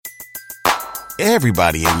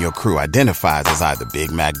Everybody in your crew identifies as either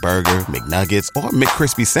Big Mac Burger, McNuggets, or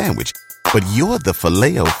McCrispy Sandwich. But you're the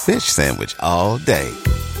Filet-O-Fish Sandwich all day.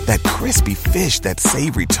 That crispy fish, that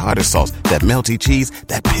savory tartar sauce, that melty cheese,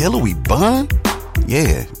 that pillowy bun.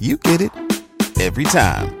 Yeah, you get it. Every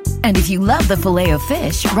time. And if you love the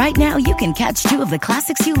Filet-O-Fish, right now you can catch 2 of the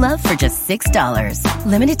classics you love for just $6.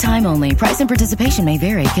 Limited time only. Price and participation may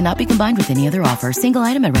vary. Cannot be combined with any other offer. Single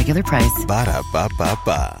item at regular price.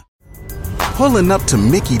 Ba-da-ba-ba-ba. Pulling up to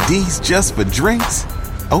Mickey D's just for drinks?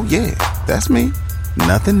 Oh yeah, that's me.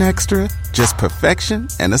 Nothing extra, just perfection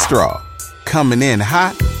and a straw. Coming in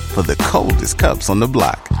hot for the coldest cups on the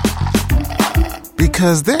block.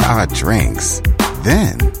 Because there are drinks.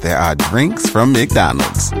 Then there are drinks from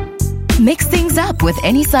McDonald's. Mix things up with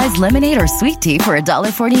any size lemonade or sweet tea for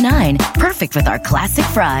 $1.49. Perfect with our classic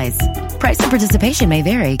fries. Price and participation may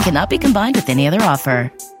vary. Cannot be combined with any other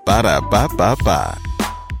offer. Ba-da-ba-ba-ba.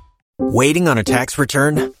 Waiting on a tax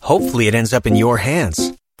return? Hopefully it ends up in your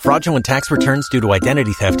hands. Fraudulent tax returns due to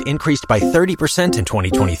identity theft increased by 30% in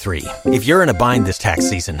 2023. If you're in a bind this tax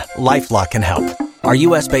season, LifeLock can help. Our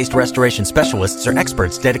U.S.-based restoration specialists are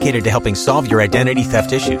experts dedicated to helping solve your identity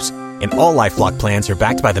theft issues. And all LifeLock plans are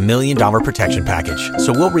backed by the $1 Million Protection Package.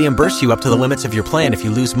 So we'll reimburse you up to the limits of your plan if you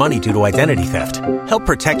lose money due to identity theft. Help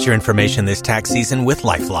protect your information this tax season with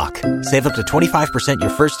LifeLock. Save up to 25% your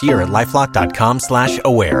first year at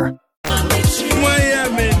LifeLock.com/aware.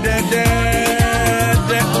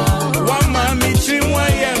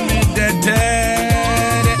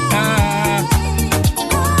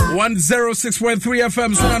 One 106.3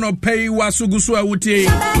 FM Sunano Pei Wasugusu Awuti.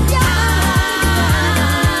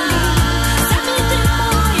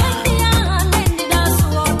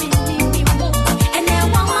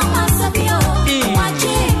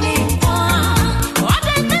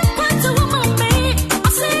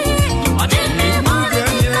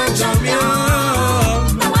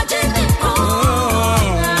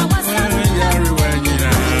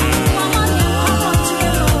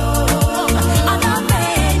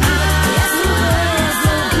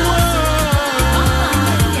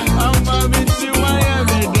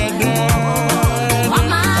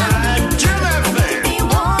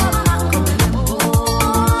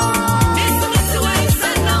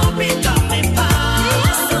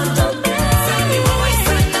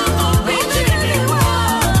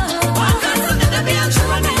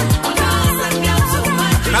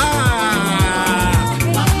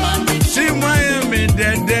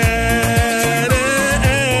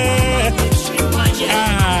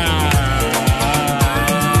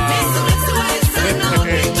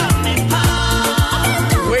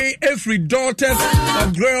 Daughters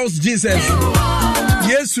of girls Jesus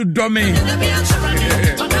Yesu Dome and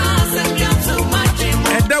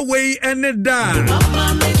that way and da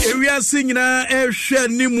area singing a share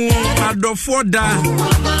nimu adofo da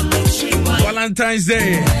Valentine's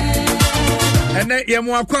Day and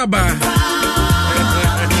yemu akwaba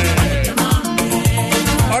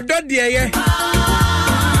odo de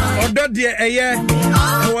eye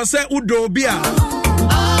e wo say udo bia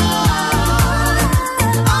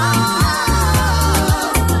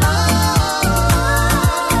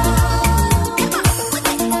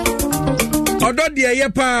odo de eye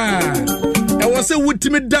pa e wo se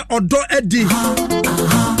wutimi da odo edi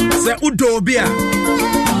se udo bia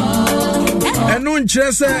enu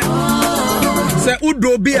nkyere se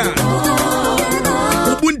udo bia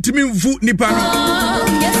ubuntimi mfu nipa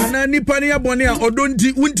no na nipa ne abone a odo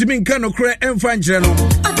nti wuntimi nka no kre emfa nkyere no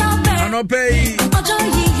anopai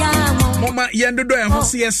mama yendodo e ho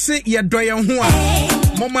se yese yedo ye ho a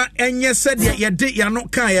mama enye se de yede ya no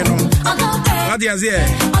kan ye no what you say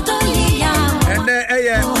and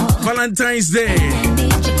Valentine's Day.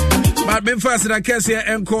 But been fast that I can say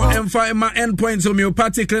encore and find my endpoints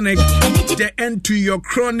homeopathic clinic. The end to your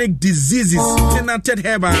chronic diseases. United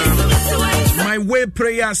Herbal. My Way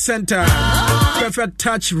Prayer Center. Perfect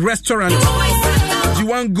Touch Restaurant. You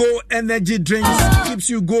want go energy drinks. Keeps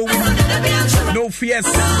you going. No fears.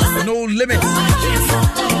 No limits.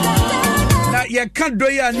 Now you can't do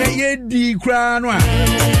ya na ye di crown.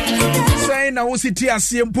 Say na wo siti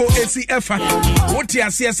asiempo esi efa wo ti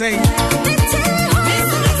asie say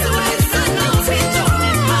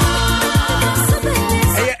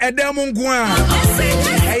edem nko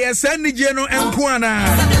a sanije no enko ana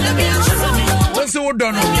wo se wo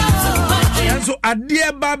do no so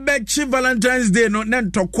ade ba bechi Valentine's Day no na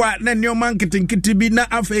ntokwa na neoma nkitinkiti bi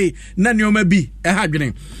na afei na neoma bi ha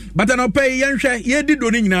dwene but na pay yenhwe ye di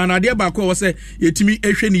do ni nyina na ade ba ko wo se yetimi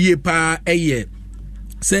ehwe ni ye pa eye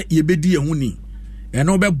se yebedi ehuni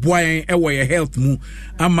ɛno bɛboa yɛn ɛwɔ yɛ health mu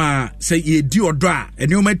ama sɛ yɛdi ɔdɔ a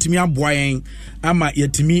ɛno matumi aboa yɛn ama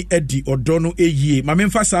yɛtumi adi ɔdɔ no ɛyie ma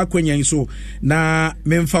memfa saa kwanya yi so na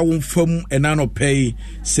memfa wo mfam ɛna no pɛi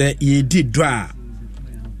sɛ yɛdi dɔ a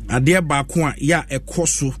adeɛ baako a yɛ ɛkɔ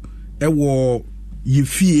so ɛwɔ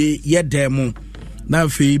yɛfie yɛdan mu na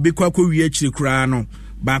afei bɛkɔ akɔwie akyiri koraa no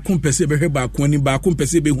baako mpɛ sɛ bɛhwɛ baako ani baako mpɛ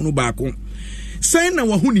sɛ bɛhunu baako sɛn na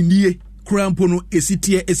wahu ne nie koraa mpo no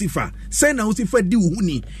ɛsitie ɛsifa sɛn na wosifa di wo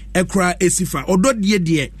huni ɛkoraa ɛsifa ɔdɔ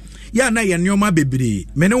deɛ yɛ na yɛ nneɔma bebree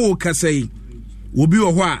mene wo kasa yi obi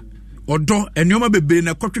wɔ hɔ a ɔdɔ nneɔma bebree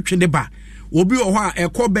na kɔtwetwe de ba obi wɔ hɔ a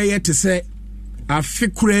ɛkɔ bɛyɛ te sɛ afe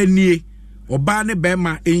koraa nie ɔbaa ne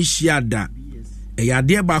bɛrima ɛnhyia da ɛyɛ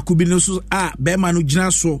adeɛ baako bi no so a bɛrima no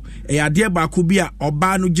gyina so ɛyɛ adeɛ baako bi a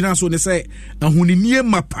ɔbaa no gyina so ne sɛ ahonenie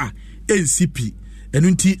mapa ɛnsi pi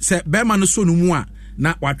ɛno nti sɛ bɛrima no so no mu a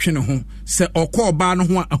na watwe ne ho sɛ ɔkɔ ɔbaa no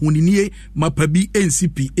ho a ahonenie mapa bi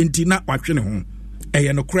ɛnsi pi nti na watwe ne ho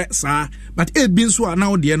ɛyɛ nokorɛ saa but ebi nso a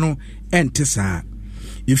na wodeɛ no ɛnte saa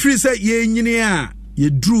ɛfiri sɛ yɛnyini a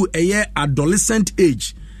yɛduru ɛyɛ adolescent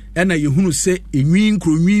age ɛna yɛhunu sɛ enwi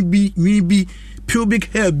nkronwi bi pubic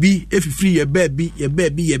hair bi efifiri yɛ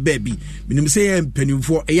baabi menim sɛ yɛ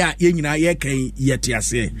mpanimfoɔ ɛyɛ a yɛn nyinaa yɛkan yɛte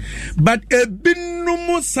aseɛ but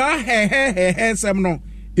ebinom saa hɛhɛhɛhɛ sɛm no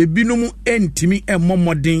ebinom ɛntimi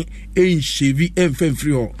ɛmmɔmmɔden ɛnhyɛvi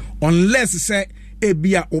ɛmfɛmfiri hɔ unless sɛ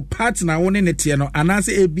ebia o partner wo ne teɛ no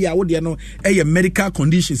anaasɛ ebia wo deɛ no ɛyɛ medical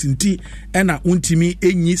conditions nti ɛna wontimi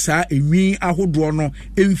ɛnyi saa enwi ahodoɔ no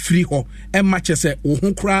ɛmfiri hɔ ɛma kyɛ sɛ wo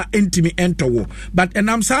ho koraa ɛntimi ɛntɔwo but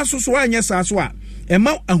ɛnam saa so anyɛ saa so a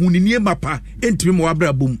ɛma ahoninie mapa ɛntimi ma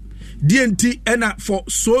wabra bom die nti ɛna for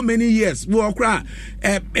so many years wo koraa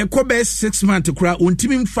ɛkɔ bɛ 6 months koraa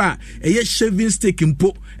ontimi mfa ɛyɛ shaving stick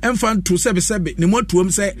mpo ɛmfa nto sɛbesɛbe ne motuom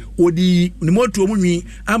sɛ odi ne motuom nwi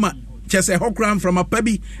ama kyɛsɛ hɔ koraa mframa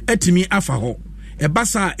bi atimi afa hɔ ɛba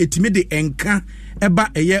saa ɛtimi de ɛnka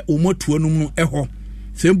ɛba ɛyɛ omotuo no mu ɛhɔ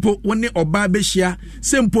sɛ mpo wo ne ɔbaa bɛhyia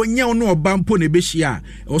sɛ mpo nyɛ wo ne ɔbaa mpo ne bɛhyia a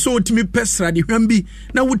ɛwɔ sɛ wotimi pɛ sradehwam bi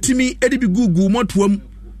na wotimi ɛde bi gugu motuam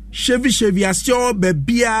hyɛvi aseɛ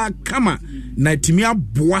baabia kama na ɛtimi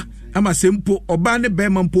aboa ama sɛ mpo ɔbaa ne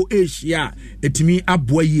bɛrima mpo ɛhyia a ɛtimi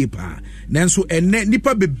aboa yie paa nanso ɛnɛ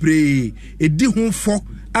nipa bebree ɛdi ho fɔ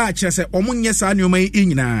a kyerɛ sɛ ɔmo nyɛ saa nneɛma yi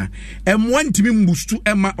nyinaa ɛmmoa ntimi mbustu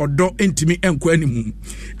ɛma ɔdɔ ntimi ɛnkɔ animu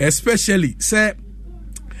especially sɛ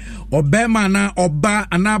ɔbɛrima na ɔba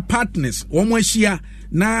ana partners wɔn ahyia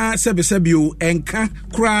na sɛbesɛbio ɛnka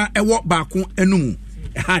koraa ɛwɔ baako anum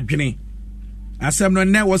ɛha adwene asɛm no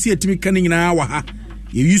nnɛ wɔ sɛ yɛtumi ka ne nyinaa wɔ ha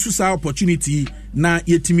yɛyi so saa opportunity na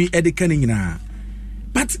yɛtumi ɛde ka ne nyinaa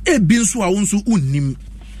but ebi nso a wo nso unnim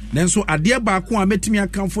nanso adeɛ baako a metimi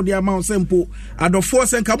akamfo de ama sɛ mpo adɔfoɔ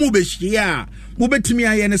sɛ nka mo bɛhyia a mo betimi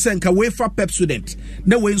ayɛ ne sɛ nka we fa Pepsodent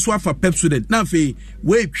na we nso afa Pepsodent na afei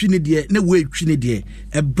we twi ne deɛ na we twi ne deɛ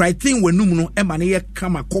a bright thing wanum no ɛma ne yɛ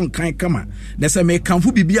kama konkan kama na sɛ me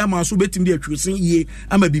kamfo bibia ma so betimi de atwusen yie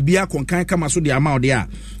ama bibia konkan kama so de ama ode a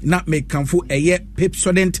na me kamfo ɛyɛ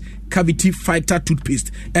Pepsodent cavity fighter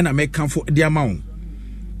toothpaste ɛna me kamfo de ama wo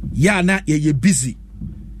ya na ye busy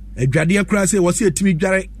adwadeɛ kura sɛ wɔ sɛ etimi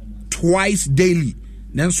dware twice daily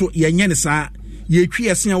nanso yenye ne saa ye twi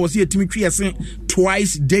esen a wo se yetimi twi esen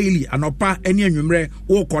twice daily anopa ene anwumre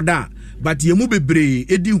wo koda but ye mu bebre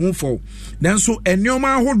edi hu fo nanso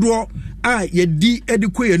enoma ahodo a ye di edi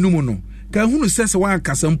kɔ yanum no ka hunu sese wan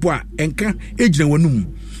kasampo a enka ejina wanum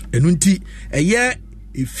enu nti eye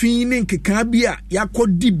efin ne nkeka bi a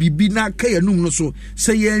yakodi bibi na ka yanum no so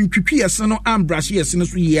sɛ ye ntwitwi esen no ambrush esen no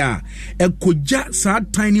so ye a ekogya saa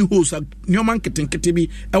tiny holes nyoma nketenkete bi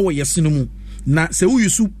ɛwɔ yesen no mu na sɛ wo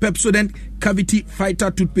use Pepsodent cavity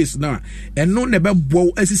fighter toothpaste na ɛno ne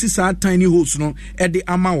bɛboa asisi saa tiny holes no ɛde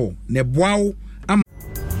ama wo ne boa wo.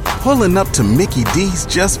 Pulling up to Mickey D's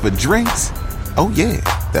just for drinks? Oh yeah,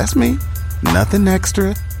 that's me. Nothing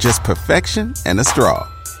extra, just perfection and a straw.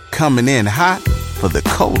 Coming in hot for the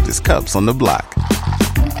coldest cups on the block.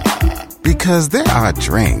 Because there are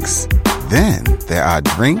drinks. Then there are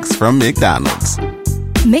drinks from McDonald's.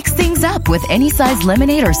 Mix things up with any size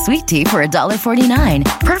lemonade or sweet tea for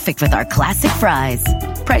 $1.49. Perfect with our classic fries.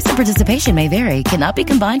 Price and participation may vary. Cannot be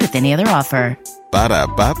combined with any other offer.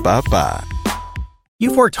 Ba-da-ba-ba-ba.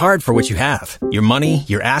 You've worked hard for what you have. Your money,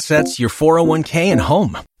 your assets, your 401k, and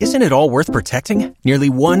home. Isn't it all worth protecting? Nearly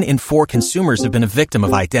 1 in 4 consumers have been a victim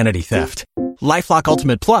of identity theft. LifeLock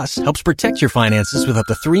Ultimate Plus helps protect your finances with up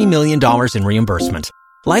to $3 million in reimbursement.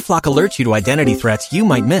 LifeLock alerts you to identity threats you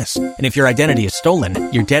might miss. And if your identity is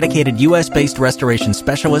stolen, your dedicated U.S.-based restoration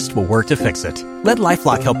specialist will work to fix it. Let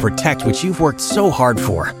LifeLock help protect what you've worked so hard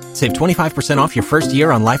for. Save 25% off your first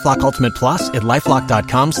year on LifeLock Ultimate Plus at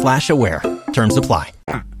LifeLock.com/aware. Terms apply.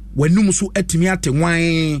 Wenum so atimi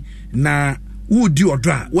atenwan na wudi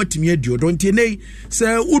odra watimi adi odo ntene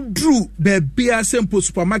se udru bebia sempo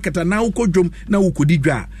supermarket na ukodwom na ukodi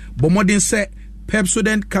dwa bomodin se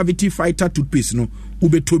Pepsodent Cavity Fighter toothpaste no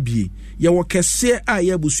ubetobie ye wo kese a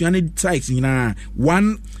ye busuane size nyina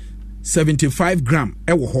 175 gram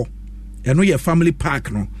ewo ho eno ye family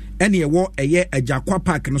pack no ene ye wo eye ajakwa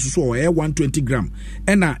pack no so eye 120 gram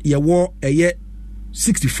ena ye wo eye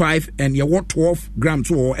 65 and ye what 12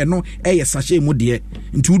 grams or eno eye sachet mu de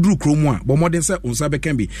nti uduru kromu a bo modern say unsa be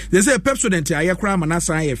can be they say Pepsodent aye kra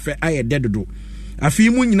manasa aye fe aye dedodo afi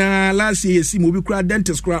mu nyina last year si mo bi kra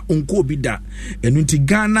dentist kra onko bi da enu nti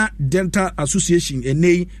Ghana Dental Association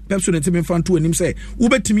enei Pepsodent me fanto anim say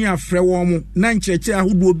ubetimi afre wo mu na nkyereke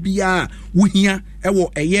ahodo bia wo hia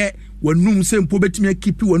ewo eye wanum sempo betimi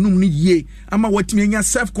akipi wanum ni ye ama watimi anya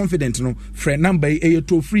self confident no frɛ number e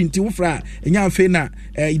to free nti wo fra enya afi na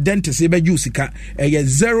dentist e be usika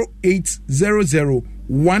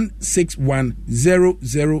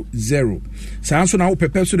 0800161000 sanso na wo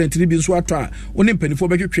Pepsodent ni bi nso ato a woni mpanifo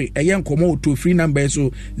betwetwe nkomo to free number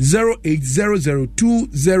so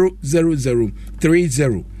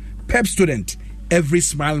 0800200030 Pepsodent. Every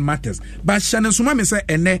smile matters. But Shannon Suma me say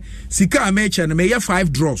ene sika ameche na me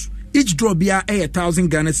 5 draws. Each draw bia 1,000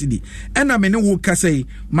 Ghana cedi. Ena me ne wo ka say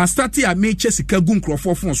mastati ameche sika gu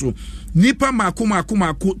nkrofo fon so. Nipa mako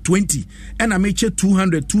 20. Ena ameche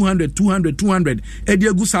 200. Edi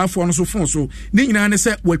agu sa afo no so fon so. Ni nyina ne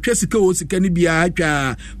say watwa sika o sika ni bia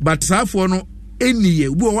atwa but sa afo no eniye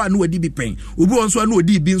ubi wa no wadi bi pen ubi won so na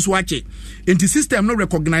odi bi nso ache enti system no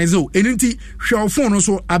recognize o enti hwe phone no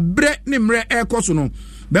so abre ne mre ekoso no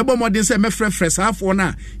bebo modern say mefrefres afo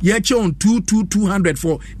na ye che on 200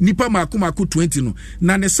 for nipa mako 20 no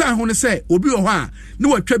na ne sa ho ne say obi wo ho a ne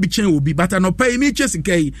watwa bi chen obi bata no pay mi che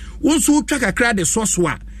sikai won so twa kakra de soso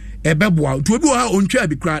a ebeboa to obi wo ha ontwa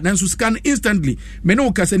bi kra na so scan instantly me ne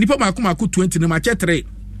wo kasa nipa mako 20 no ma che 3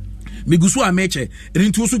 migusu ameche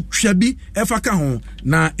erintu so twabi efaka ho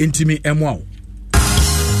na entimi emwa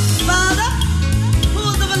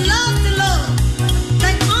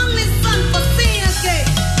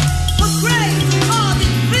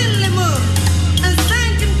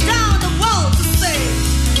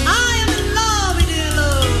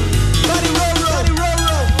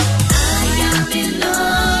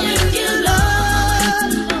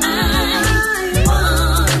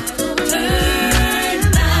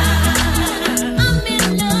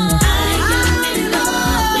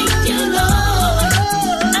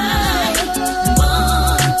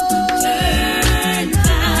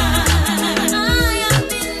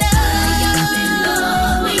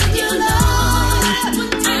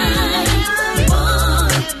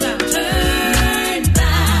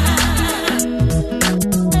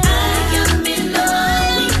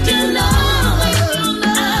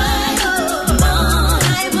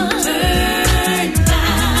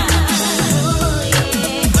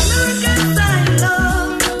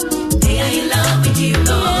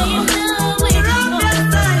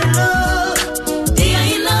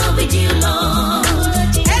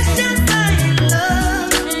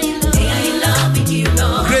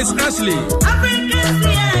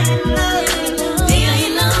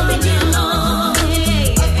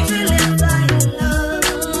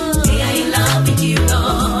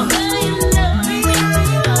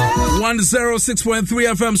On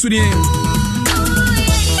 06.3 FM Studio.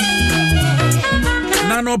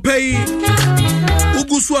 Nano pay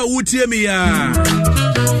Uguswa utie mi ya.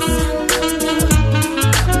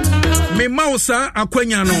 Me mausa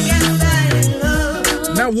akwenya no.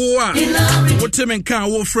 Na woa wote menka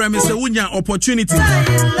wo frame se wunya opportunity.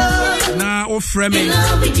 Na o frame.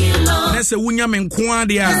 Na se wunya menko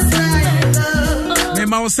ade a. Me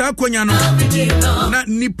mausa akwenya no. Na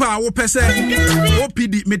nipa wo pese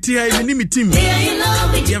opidi meti ha ni mitim.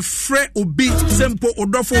 Ye fre obi sempo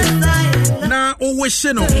odofo. Na o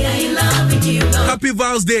wehye no. Happy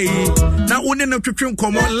Vows Day. Na one na twetwe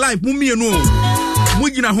nkomo live mu mienu.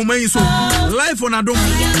 Mujina homan so live on Adom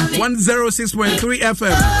 106.3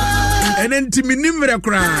 FM. And then Timinimre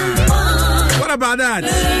kra. What about that?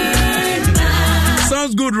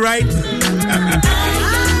 Sounds good, right?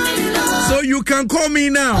 So you can call me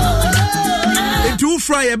now. Into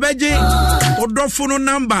fry a beje or drop phone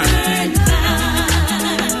number.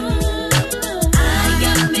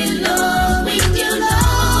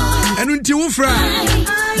 And until fry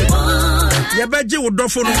ya beje or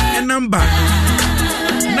drop phone a number.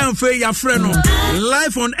 Now for your friend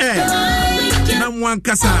live on air. Nam one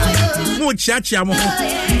kasa mo chachi amo.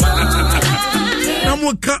 na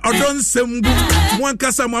mo ka odon sembu mo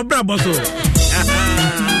ankasa mo abrabo so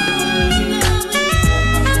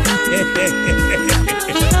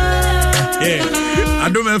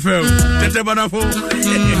Adom FM tete banafo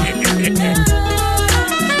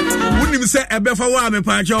Unim se ebefa wa me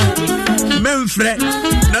pa cho memfre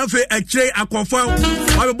na fe akire akofa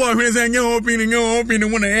wa be bo hwen se nye opini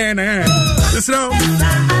mu na na so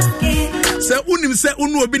se unim se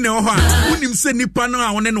unu obi na ho a unim se nipa no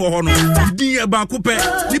a woni ne ho no din e ba ko pe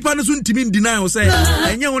nipa no so ntimi ndina o se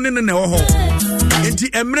enye woni ne ne ho enti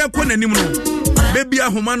emre ko nanim no baby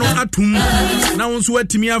ahoma no atum na wonso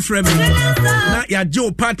atimi afre me na ya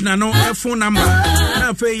je partner no phone number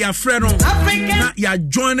na fe ya frɛ no na ya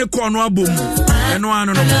join ne call no abom eno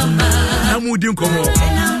ano no na mudi nkomo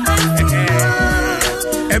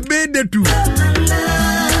ebe de tu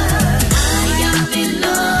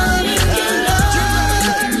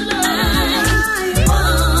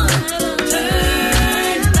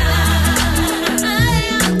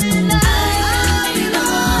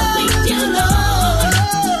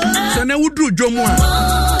na wudru dwomu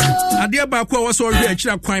a ade ba ko a wo so hwe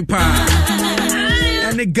akira kwan pa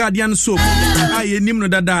any guardian soap aye nim no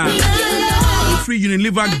dada free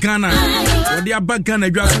Unilever Ghana ode aba Ghana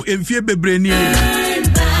dwa so emfie bebre ni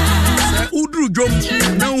wudru dwom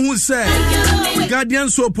na hu se guardian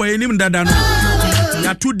soap aye nim dada no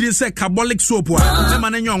ya to din se carbolic soap a na ma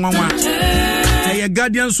na nwanwa aye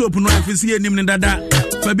guardian soap no afisi nim no dada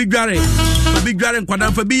fa bi dware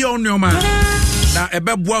nkwada fa bi ye onoma na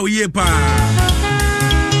ebeboa oye pa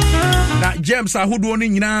na James ahodo no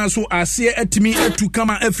nyina so ase atimi atu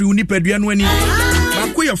kama afri unipadua no ani ba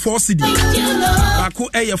ko ye 4 cedi ba ko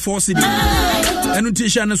eye 4 cedi enu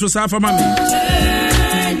tisha ne so safa mame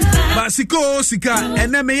ba sika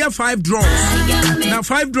ene me ye 5 draws na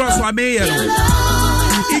 5 draws wa me ye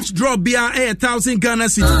each draw bia 1,000 Ghana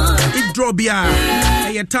cedi each draw bia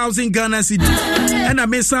 1,000 Ghana cedi ena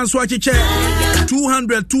me san so acheche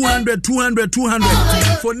 200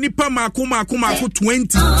 for nipa mako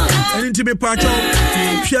 20 enti me pa cho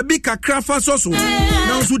hwe bi kakra fa so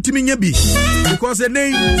na nso timi nya bi because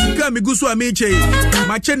ene ka me guso ameche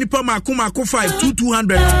ma che nipa mako 5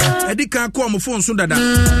 200 edi kan ko mo phone so dada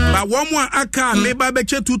ba wo mo aka me ba be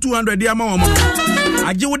che 200 dia ma wo mo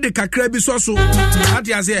age wo de kakra bi so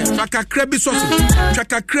ati ase fa kakra bi so twa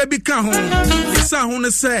kakra bi ka ho sa ho ne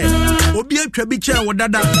se obi atwa bi che wo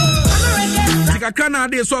dada kakra na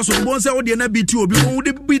de so bon se wo de na biti obi wo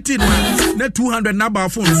de biti na 200 na ba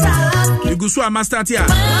phone you go so a master tia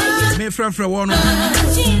me frefre wo no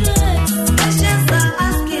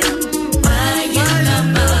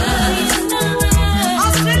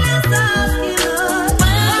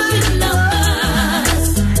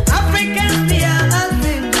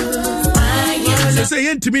say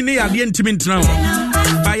yentimi ne yade yentimi ntena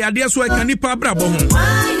ba yade so aka nipa brabo ho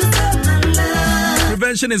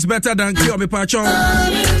prevention is better than cure me pa chon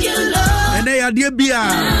ene yade bia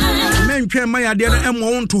mentwe ma yade no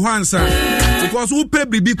emo won to hansa because who pay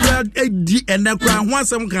bibi kwa edi ene kwa ho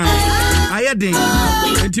asem kan ayeden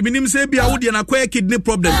yentimi nim say bia wo de na kwa kidney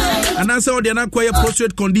problem anansa wo de na kwa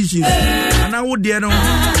prostate conditions ana wo de no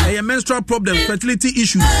menstrual problem fertility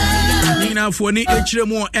issues Nina for ni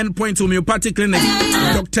HRMO Endpoint Homeopathic Clinic.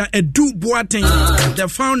 Dr. Edu Boateng, the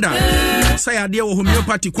founder. Say idea of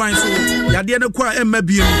homeopathy kwan so. Yade no kwa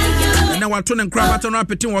emmabiem. Na wato ne nkra bata no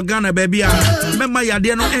apetin wo Ghana baby a. Mema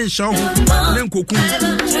yade no ensha ho. Ne nkoku.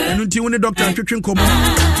 Enu nti woni Dr. Twetwen komo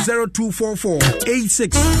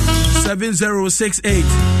 0244867068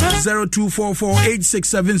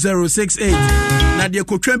 0244867068. Na de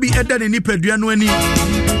kotwa bi eda ne nipadua no ani.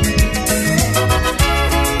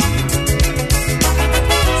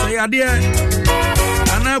 Ade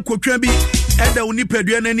ana kotwa bi eda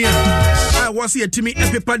unipadua nani a wose yetimi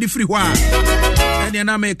epepa di free hwa ene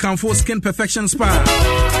na me Camfo Skin Perfection Spa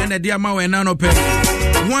ene dia ma we na no pe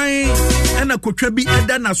wan ena kotwa bi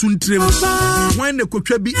eda na suntrem wan ne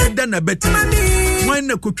kotwa bi eda na beti wan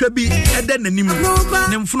ne kotwa bi eda na nim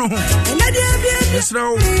ne mfuno ho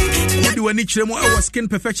esrawo edi wani kiremu our Skin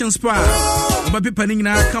Perfection Spa obapepa ni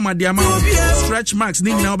nyina kama dia ma stretch marks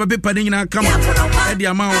ni nyina obapepa ni nyina kama edi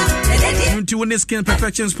ama nti woni Skin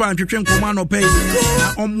Perfection Spa twetwen koma no pay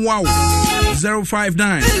wow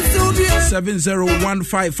 059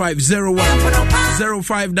 701550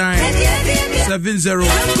 059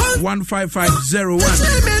 701550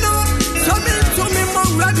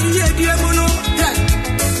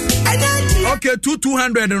 Okay,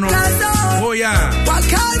 200 no. Oh yeah.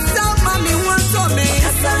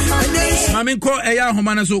 Mami ko eya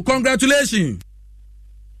homana so congratulations.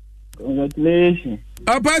 Congratulations.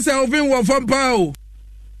 Apa se ovin wo fom pa o.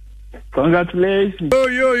 Congratulations.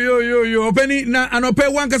 Yo. Openi na anope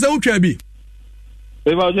wankasa utwa bi.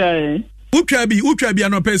 Eba jai. Utwa bi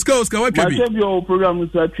anope ska watwa bi. Ma se bi o program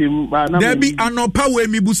so atwem ba na. There be anopa we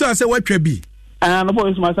mi busa se watwa bi. Anopa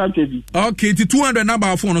we so ma atwa bi. Okay, ti 200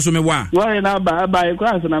 number phone so me wa. Why na ba e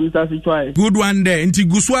class na Mr. Sichwai. Good one there. Nti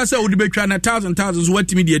gusua se odi betwa na 1000 so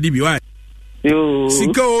watimi de bi why? Yo.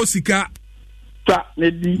 Sika. Ta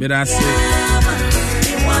ne di. Me da se.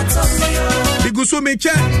 Biguso me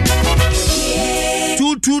check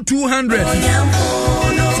 200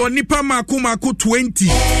 for nipa mako 20.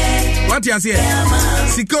 What you say?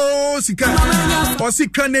 Sika or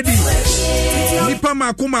sika nedi nipa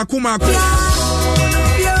mako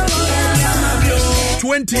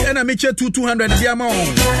 20 and I make 200 the amount.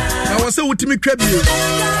 I was say ultimate credit.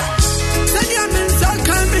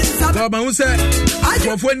 Baba who say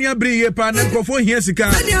for nia bri pa na for here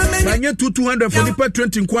sika na nye 200 for nipa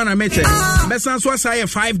 20 kwa na meche mesan so asay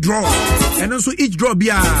 5 draw and also each draw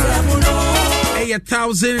bia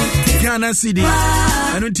 1,000 Ghana cedi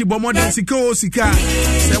and unti bomodin sika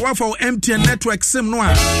say wa for MTN network sim no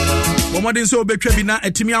a bomodin so obetwa bi na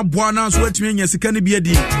atimi aboa na so atimi nya sika ne bia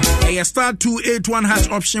di star 281 hash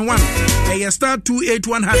option 1 star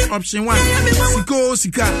 281 hash option 1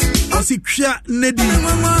 sika osikwa nedi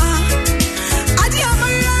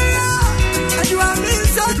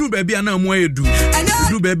edu baby ana mo edu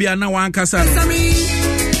baby ana wan kasa.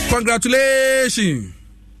 Congratulations.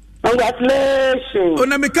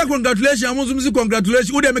 Ona meka congratulations amuzumzi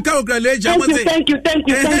congratulations ude meka congratulations. Thank you.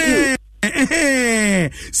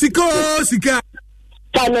 Sika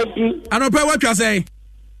Kennedy anopa what you say?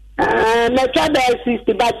 Na try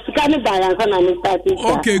 60 but sika ni balance na me start.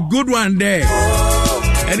 Okay, good one there.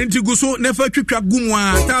 And into guso never twitwa gumu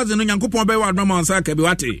 1000 no Nyankopon be wa adoma onsa ka bi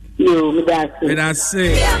wate. Yo, me that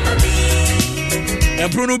say. E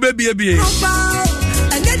prono be bie.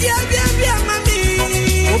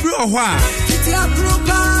 Obi ohwa.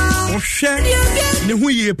 Ohwe ne hu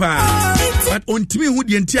yie pa. But ontimi hu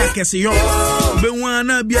de nti akese yo. Be wan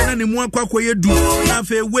na bia na ne mu akwakoye du. Na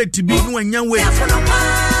fa wait bi no anya wait.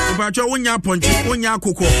 Obacho wonya ponche, wonya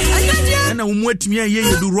akoko. Na wo mu atimi aye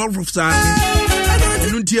du rough sa.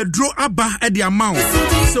 Nunti draw aba e the amount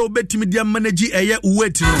so obetimi dia manage eye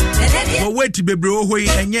wait no wait bebre ohoi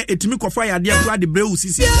enye etimi kofa ya dia kra de bre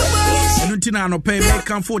usisi nunti na anope me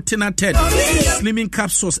kan for tinated slimming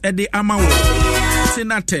capsules e the amount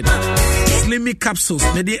tinated slimming capsules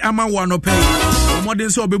me the amount anope modern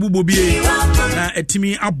so obebubo bie na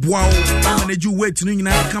etimi aboa manage wait no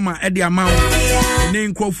nyina kama e the amount ne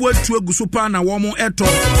nkrofo atu aguso pa na wo mo eto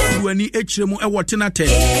duani echiremu e wo tinated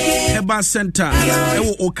Eba Center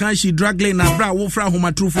ewo Okanshi drug lane na bra wo fra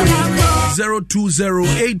homatrufo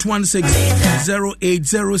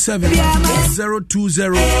 0208160807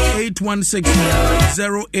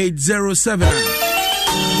 0208160807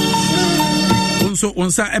 Onso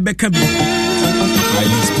onsa ebeka bi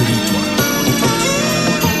highly spiritual.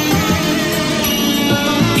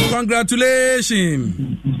 Congratulations.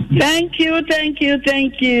 Thank you.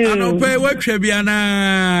 Ano pay what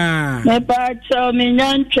trebiana. Me pa cho mi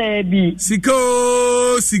nyan trebi.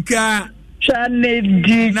 Sika.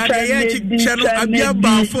 Chanedi. Na ye chano abia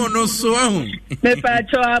ba phone no so ahun. Me pa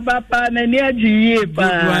cho abapa na ni ajiye pa.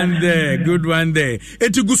 Good one there.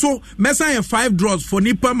 Etuguso mesa 5 draws for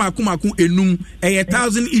nipa makumaku enum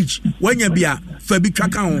 1,000 each. Wanya bia fa bi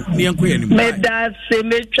twaka ho ne yanko yanim. Me da se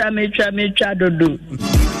me twa dodo.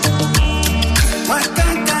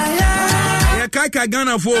 Kaka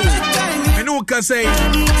Ghana for eno ka say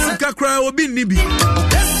sika kra obi nibi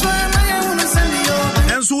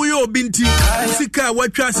enso yo obi nti sika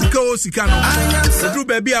watwa sika no edu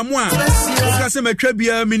baby amu a o ka se metwa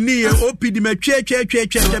bia me ni opidi metwa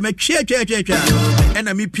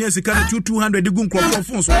ena me pia sika no 200 gu nkrofo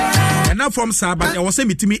fon so ena from Sabah e wo se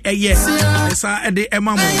mitimi eye esa e de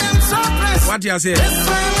emamu what you say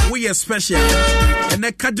we are special and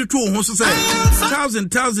the kadito ho so say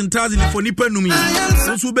 1000 for nipa numi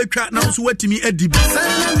so betwa na so watimi adibi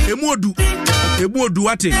emu odu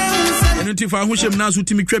wate enu ti fa ho hyem na so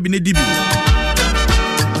timi twa bi na dibi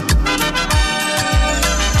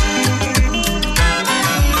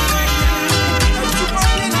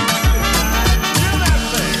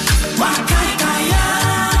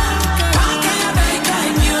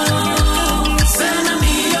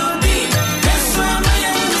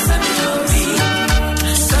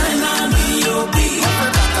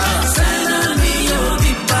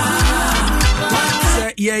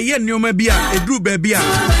ye nyoma bia edru ba bia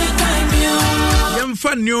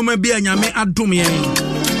yemfa nyoma bia nyame adom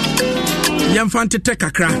yemfa ntete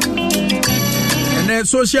kakra ene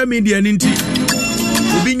social media ninti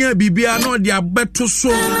obinya bibia no de abeto so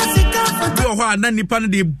ho na nipa no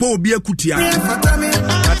de bo bi akutia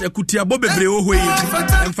ate akutia bo bebre ho yi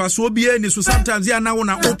emfa so bi ani so sometimes ya na wo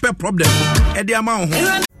na open problem e de ama ho.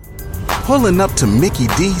 Pulling up to Mickey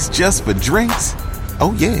D's just for drinks?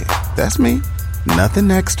 Oh yeah, that's me.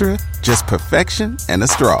 Nothing extra, just perfection and a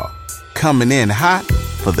straw. Coming in hot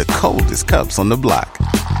for the coldest cups on the block.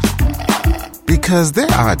 Because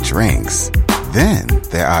there are drinks. Then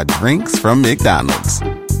there are drinks from McDonald's.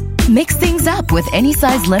 Mix things up with any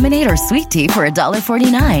size lemonade or sweet tea for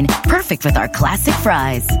 $1.49. Perfect with our classic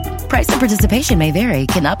fries. Price and participation may vary.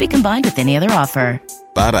 Cannot be combined with any other offer.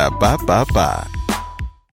 Ba-da-ba-ba-ba.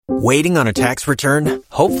 Waiting on a tax return?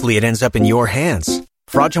 Hopefully it ends up in your hands.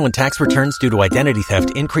 Fraudulent tax returns due to identity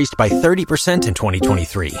theft increased by 30% in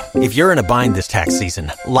 2023. If you're in a bind this tax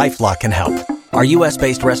season, LifeLock can help. Our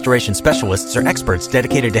U.S.-based restoration specialists are experts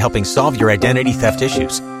dedicated to helping solve your identity theft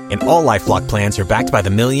issues. And all LifeLock plans are backed by the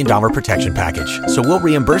 $1 Million Protection Package. So we'll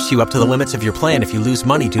reimburse you up to the limits of your plan if you lose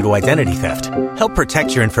money due to identity theft. Help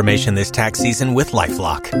protect your information this tax season with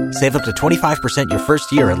LifeLock. Save up to 25% your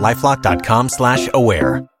first year at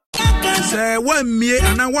LifeLock.com/aware. Say, one me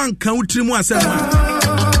and I want country more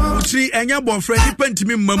Utri enya boyfriend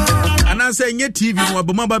ipentimi mam and I say nye TV no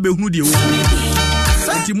aboma be hu de wo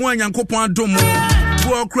nti mo anyankopon adom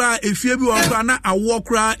wo kra efie bi wo kra na awo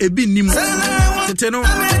kra ebi nim tete no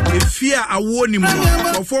efie awo nim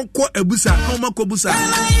ofo ko ebusa no makobusa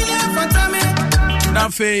na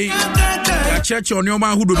fe ya church on your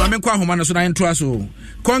man hudo ma menko ahoma no so na ento aso.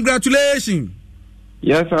 Congratulations.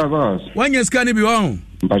 Yes sir boss. When you scan bi won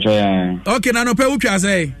mpacho ya okay na no pe utwa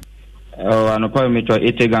say anopa metwa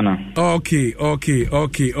 80 Ghana. Okay.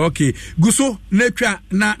 Guso netwa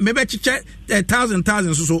na mebe chiche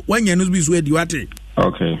 1000 so wanya no bi so edi wate.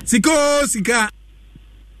 Okay. Sika.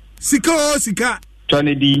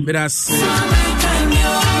 Tony D. Bedas.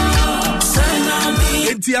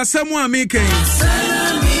 Enti asemu ameke.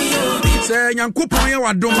 Se nyankopon ye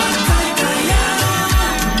wadom.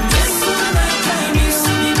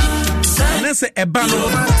 Nese eba no.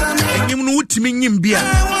 Enyim no utimi nyim bia.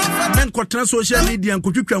 Men kotra social media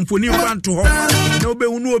nkotwitwa mfoni kwanto ho na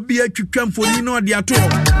obehunu obi atwitwa mfoni na ode ato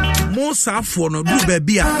mo safo no du ba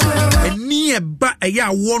bia eni eba eya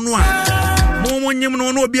awo no a mo nyem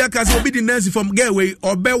no na obi aka se obi di nurse from getaway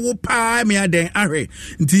obewo pa me aden ahwe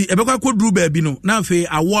nti ebekwa koduru ba bi no na afi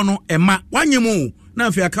awo no ema wanyem o na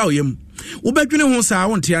afi aka oyem ubedwene ho saa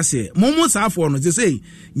wonte ase mo safo no ze sei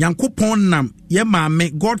nyankopon nam ye maame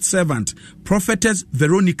God servant prophetess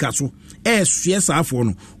Veronica so sua saafo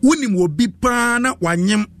no wonim obi pa na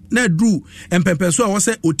wanyem na dru empempeso a wo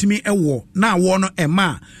se otimi ewo na awo no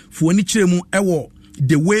ema fuoni kiremu ewo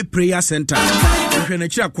The Way Prayer Center hwe na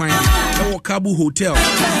kira kwan ewo Kabu Hotel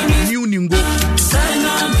New Ningo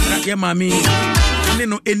na ye mami ne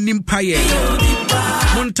no enim paye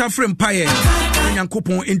montafrem paye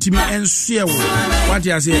nyankopon entimi ensue wo what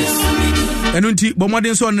you say enu nti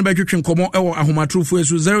bomodin so ne betwetwe komo ewo ahomatrofo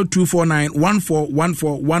esu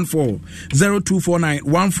 0249141414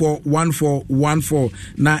 0249141414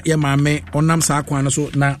 na ye maame onam sa akwan so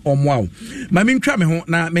na omoawo mame ntwa me ho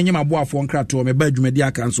na menye maboafo nkrato me ba adwumadi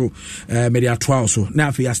aka so me dia toa so na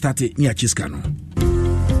afi ya start ni a chiska no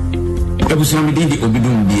ebusami dindi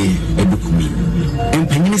obidum bie edukumi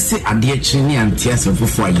empanyine se ade akiri ne antia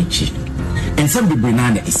sefofo ayichi ensam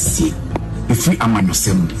bibina na esi efi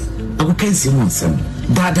amadosem abukansi mu nsem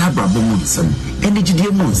dada brabo mu nsem enigidie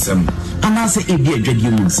mu nsem anase ebi adwadie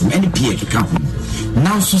mu nsem eni pie keka ho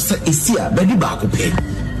now so se esi a bedi ba akopɛ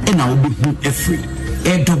ena obihu efri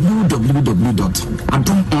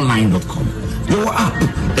www.adomonline.com your app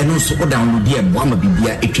and also download the Bwama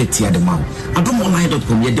Bibia Eketia the man.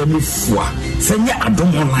 Adomonline.com ye demo fwa. Senya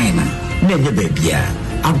Adom Online na nye bebia.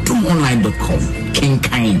 Adomonline.com King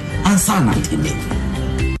Kain Ansana Tine.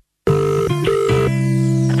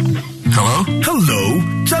 Hello,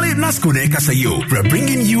 Charlie Nasco de Casayo. We're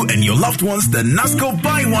bringing you and your loved ones the Nasco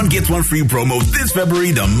Buy One Get One Free promo this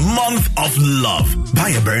February, the month of love. Buy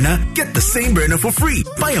a burner, get the same burner for free.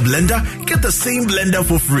 Buy a blender, get the same blender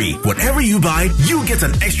for free. Whatever you buy, you get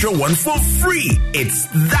an extra one for free. It's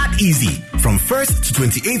that easy. From 1st to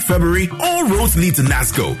 28th February, all roads lead to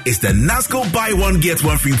Nasco. It's the Nasco Buy One Get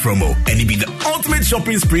One Free promo, and it be the ultimate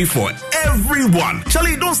shopping spree for everyone.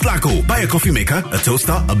 Charlie, don't slack. Buy a coffee maker, a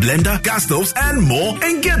toaster, a blender, gas stoves, and more,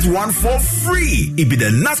 and get one for free. It be the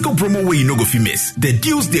Nasco promo where you no go fi miss. The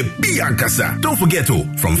deals they be ankasa. Don't forget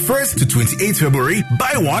from 1st to 28th February,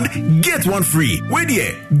 buy one, get one free. Where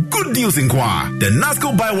there? Good deals in Kwa. The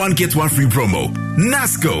Nasco Buy One Get One Free promo.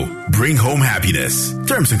 Nasco, bring home happiness.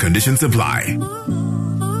 Terms and conditions apply.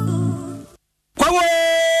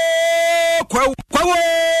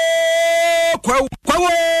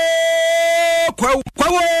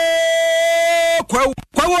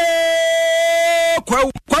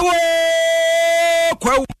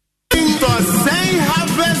 Tosei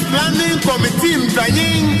Harvest Planning Committee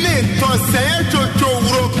mpanyin ne tosei chocho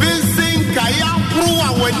Robinson Kaya Pruwa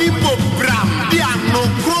Wanipo Bram dia no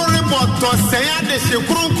krore bo tosei ade se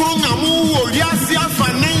kronkron amu wo wiase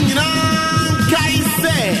afanenina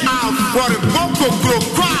kaise for boko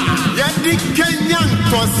krokwa yedi Kenyan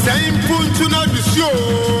tosei puntu na disio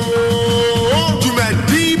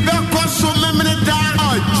jumedi be koso memneda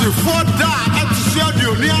ojifoda etisio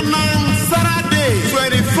dionianan Saturday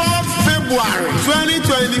 24 February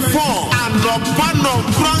 2024 and Lopano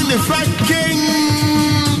Crown the Fat King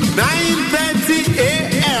 9:30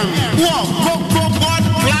 a.m. Walk Coco Board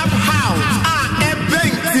Clubhouse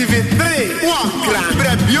Bank TV3 Walk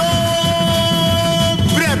Brebio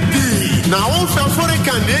Brebi now also for a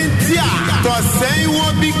candentia to say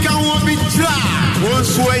what become be tra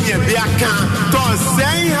once when you be a can to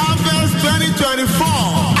say Harvest 2024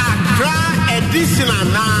 Accra edition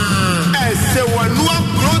na ese wanua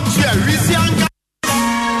grotia wisianga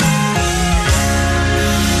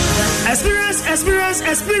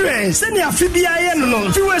experience send afibia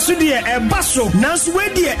no fi wesu de e baso nanso we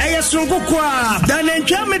de e sonko kwa dan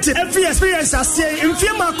enjoyment every experience ase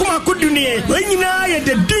mfiema akoma koduni we nyina ye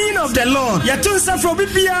the doing of the Lord ya tunsa from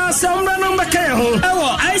bibia samra no mbaka ho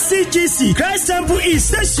ewo ICGC Christ Temple East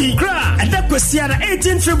Station Kra adakwsia na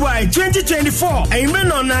 18 February 2024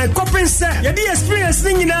 amen on kopense ye the experience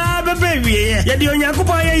ni nyina bebe wie ye de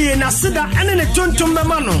onyankopon ye na seda ene ne tontom be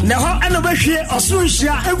ma no na ho eno behwe oso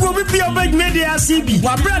nhia ego bibia media CB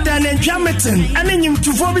wa brother and Jameton and him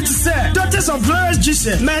to forward to say Daughters of Glorious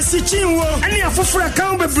Jesus Mercy Chinwo and ya fofura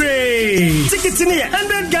account bebre ticket in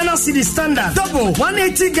 100 Ghana cedis standard double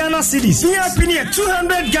 180 Ghana cedis VIP near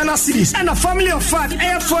 200 Ghana cedis and a family of 5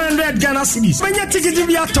 air 400 Ghana cedis when your ticket to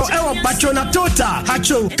be ato ewo Bachona Tota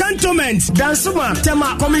Hacho Cantonment Dansuma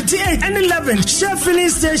Tema Committee 8 and 11 Share Filling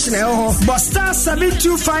Station Bus star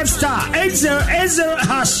 725 star 8080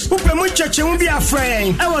 hash upe mu cheche mu bi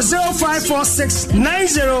afren ewo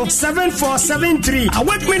 0546907473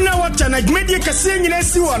 awet me na water na media kase nyina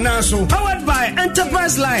si wona so powered by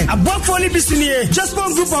Enterprise Line above only business just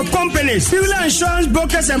one group of companies Fuel Insurance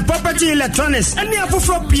Brokers and Property Electronics and the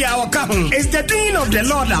afro pia waka is the doing of the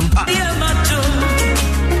Lord and power.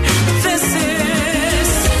 This is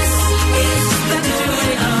the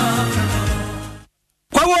doing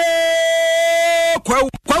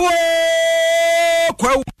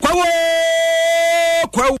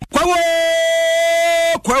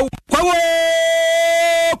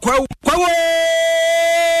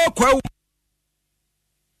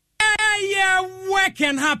work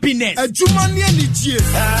and happiness. A Jumani and it's you.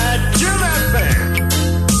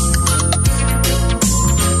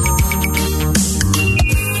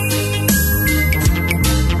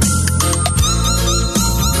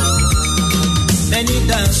 Many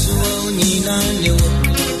dance Nina New.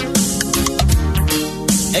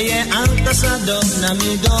 Antasado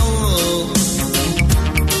Namido.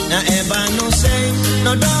 Na eba no say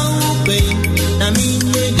no don't pay na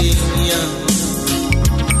minye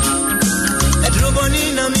Edroboni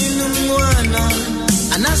na minumwana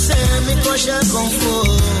anase mikosha konfo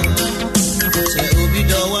se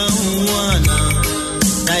ubido wa mwana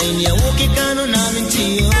na inya ukikano na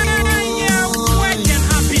mintio ya weke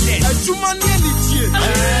happiness ajumani nitie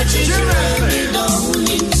ajumani do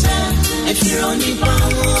unimse efironi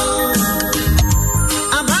pawo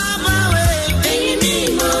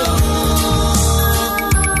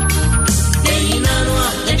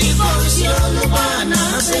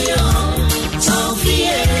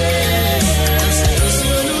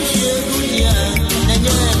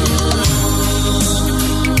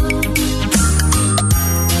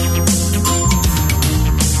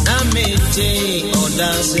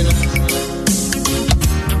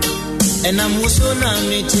and I'm also not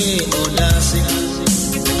meeting or dancing.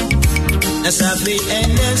 As I feel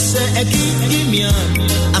and that's a give me a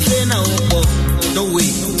fair now, no way.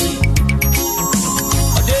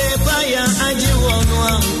 Oh, they buy a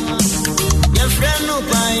one, your friend no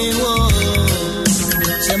buy one.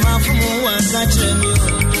 Some of them want to catch you.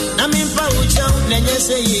 I'm in Paucha, and you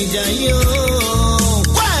say, you.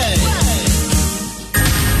 Why?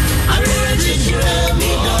 I'm ready to let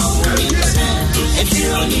me know. If you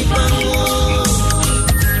only know,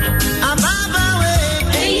 I'm away,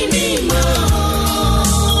 ain't anymore.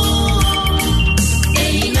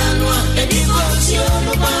 Ain't no one, and it goes your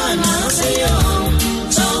banana, say, oh,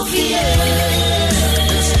 Sophia.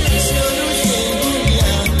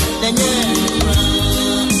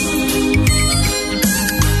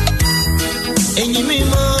 And you mean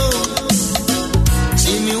more,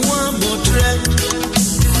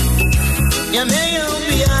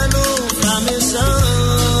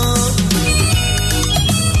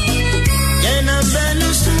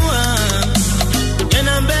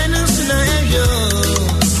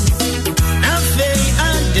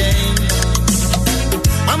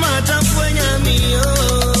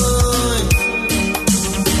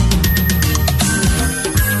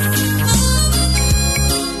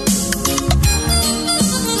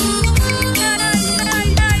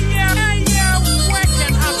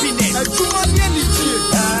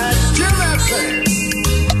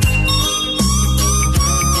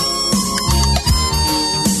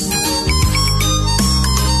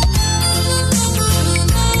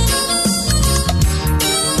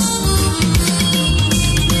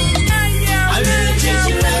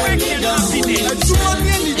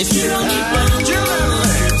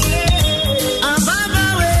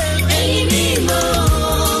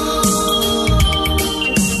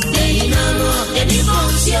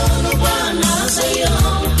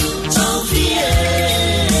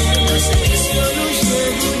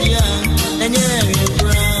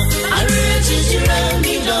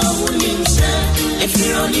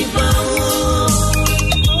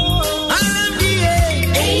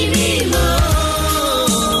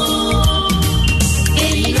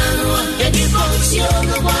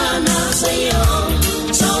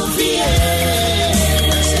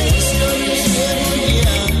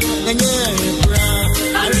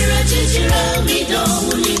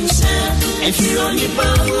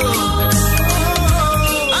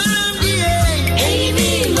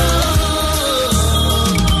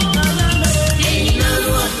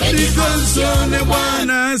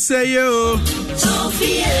 Say you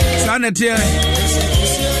Sanity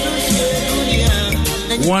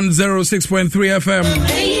 106.3 FM.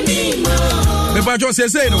 Me ba jo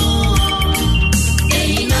say no.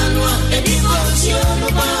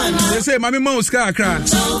 Say mami ma ska kra.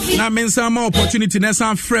 Na me nsa ma opportunity na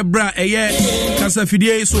san frɛ bra eye kasa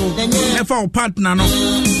fidie so. Na fa partner no.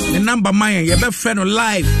 The number mine ye be frɛ no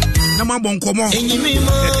live. Na ma bon komo.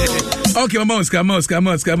 Okay, Moska.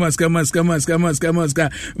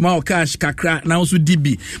 Mau cash kakra na also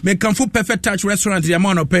DB. Me Kamfu Perfect Touch restaurant the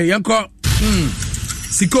amount of pay. Yanko.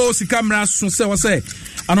 Sika mra so say wo say.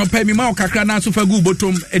 Ano pay me mau kakra na so fa gu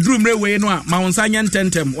bottom. Eduru mre we no a ma wonsa nya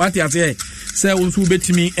ntentem. What you say? Say wonso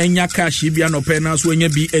betimi enya cash bi ano pay na so enya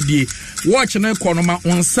bi edie. Watch na kono ma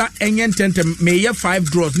wonsa enya ntentem. Me ye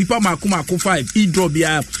 5 draws. Nipa mako 5. E draw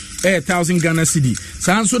bia 1000 Ghana cedi.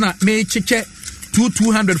 Sanso na me cheche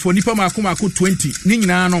 200 for nipa mako 20 ni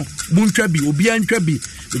nyina no muntwa bi obi antwa bi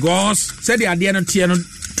because said the ade no tie no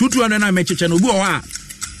 200 na mecheche no obi o ha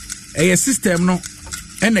system no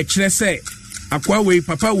ene kire say akwa we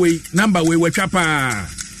papa we number we watwa pa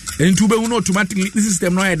entu be hu no automatically the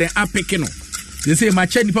system no dey apeke no they say ma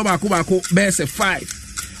che nipa mako be say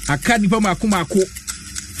 5 aka nipa mako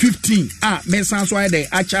 15 me san so dey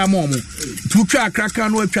acha momo tu twa akraka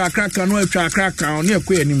no atwa akraka no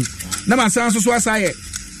ekwe anim na ma san so asaye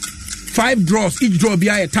 5 draws each draw be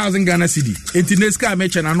 1000 Ghana cedi entineska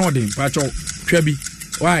meche na no den pacho twabi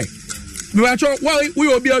why me pacho why we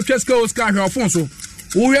obi atweska oscar hwe ofon so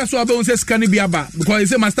wo hwe so abon se scan bi aba because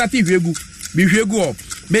say ma start hwegu bi hwegu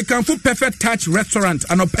me can for Perfect Touch restaurant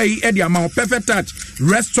and pay e dia ma Perfect Touch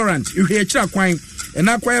restaurant hwe kira kwan and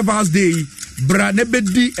akwa Vals Day bra ne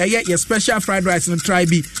bedi eye your special fried rice no try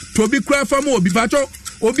bi to bi kra fam obi pacho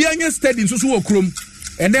obi anya steady so wo krom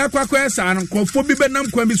ene akwakwa esa no nkofo bi benam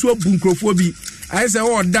kwan bi so bu nkrofo bi ayi se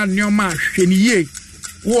wo da nneoma hweniye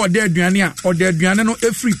wo da aduane a o da aduane no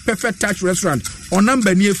free Perfect Touch restaurant on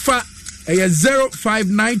number ni fa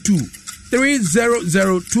 0592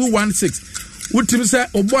 300216 utim se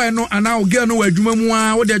oboy no ana o girl no wadwuma mu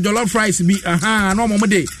a wo da jollof rice bi no mo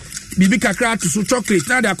de bibi kakra to so chocolate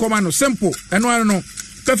na da come no simple eno no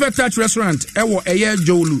Perfect Touch restaurant ewo eye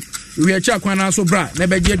jowlu we acha kwana so bra na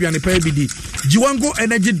beje aduane pa bidi Jiwango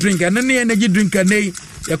energy drink and any energy drink ne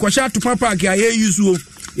ya kwasha to papa ke aye yusu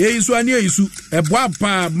ani yusu eboa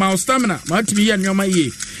pa ma stamina ma timi ya nyoma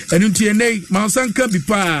ye enu tie ne ma sanka bi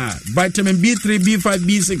pa vitamin B3 B5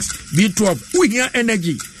 B6 B12 we here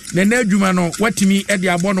energy na na adwuma no watimi e de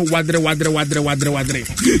abono wadre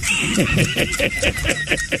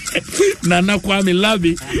nana kwame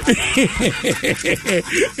labi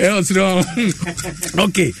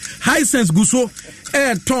okay high sense guso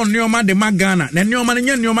ton neoma de magana na neoma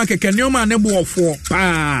nya neoma keke neoma ne boofo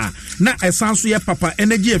pa na esanso ye papa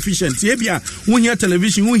energy efficient ye bia wo hia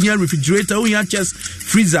television wo hia refrigerator wo hia chest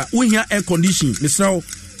freezer wo hia air condition misao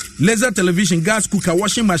laser television, gas cooker,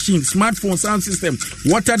 washing machine, smartphone sound system,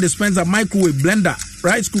 water dispenser, microwave, blender,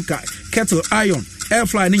 rice cooker, kettle, iron,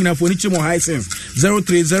 Airfly ning na for ni chimo Hisense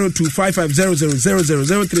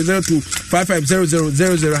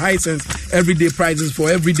 0302550000 Hisense everyday prices for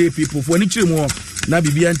everyday people for ni chimo na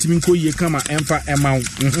bibia ntimi nko yie kama emfa amount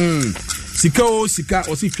sika o si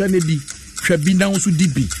twa ne di twa bi na so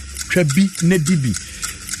dibi twa bi ne dibi.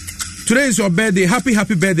 Today is your birthday. Happy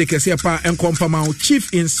birthday Kesiapa and Kompamao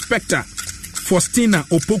Chief Inspector Faustina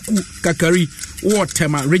Opoku Kakari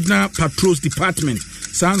Watema Regional Patrols Department.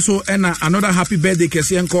 Sanso and another happy birthday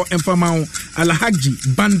Kesianko Empamao Alhaji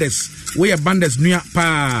Bandes. We are Bandes Nuya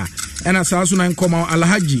Pa. And as also na Komao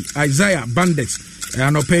Alhaji Isaiah Bandes.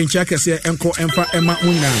 And no paying check Enko Empa Emma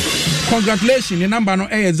Una. Congratulations. The number no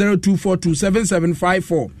A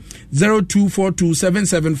 02427754.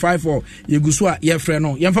 02427754 yeguswa ye frɛ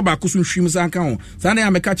no yemfa ba kusu hwim sanka ho sane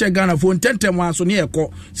ameka che Ghana phone tentem wa so ne ekɔ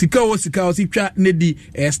sika o si twa ne di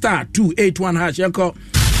star 281 hash enko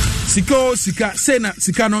sika se na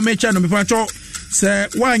sika no mecha no mepacho se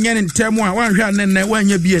wanye ne ntemu a wanhwa ne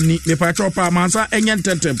wanye bi ani mepacho pa mansa enye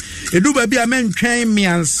tentem edu ba bi a mentwen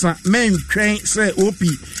miansa mentwen se opi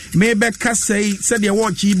mebeka sei se de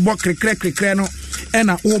watchi bo krekrekrekre no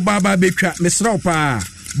ena o baba betwa mesra pa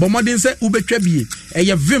bomodin se ubetwa bie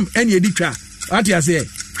eye vim ene editwa ati ase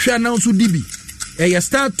hwa na so dibi eye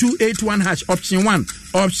star 281 hash option 1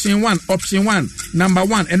 number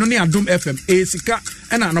 1 eno ne Adom FM sika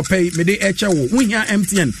ena no pay me de eche wo wuhia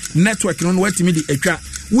MTN network no watimi de etwa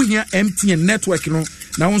wuhia MTN network no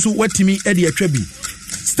na wonso watimi e de etwa bi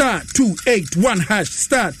star 281 hash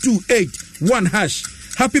star 281 hash.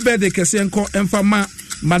 Happy birthday Kesenko Emfama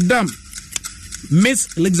Madam Miss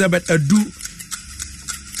Elizabeth Adu.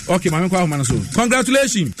 Okay, mami kwa humana so.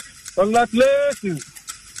 Congratulations.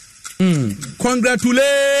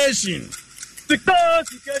 Congratulations.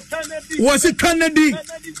 Was it Kennedy?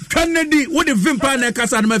 What the vampire na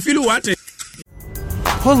kasa na feel what?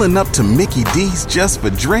 Pulling up to Mickey D's just for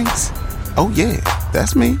drinks? Oh yeah,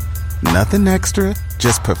 that's me. Nothing extra,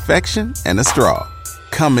 just perfection and a straw.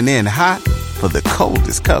 Coming in hot for the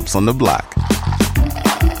coldest cups on the block.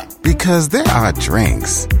 Because there are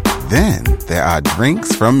drinks. Then there are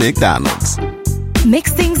drinks from McDonald's.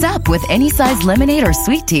 Mix things up with any size lemonade or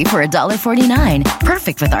sweet tea for $1.49.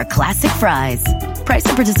 Perfect with our classic fries. Price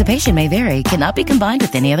and participation may vary. Cannot be combined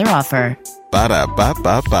with any other offer.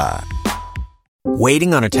 Ba-da-ba-ba-ba.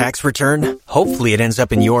 Waiting on a tax return? Hopefully it ends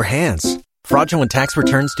up in your hands. Fraudulent tax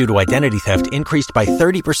returns due to identity theft increased by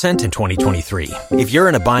 30% in 2023. If you're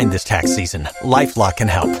in a bind this tax season, LifeLock can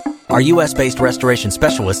help. Our U.S.-based restoration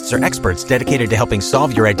specialists are experts dedicated to helping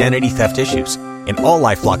solve your identity theft issues. And all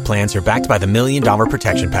LifeLock plans are backed by the $1 Million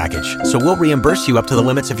Protection Package. So we'll reimburse you up to the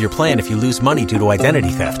limits of your plan if you lose money due to identity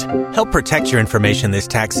theft. Help protect your information this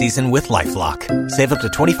tax season with LifeLock. Save up to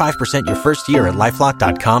 25% your first year at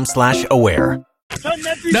LifeLock.com/aware.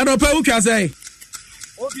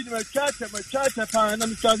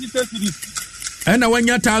 And I want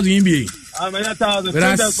your 1,000 MBA. I'm 1,000.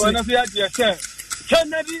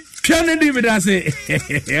 Kennedy, but I say,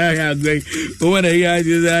 yeah, great. What a guy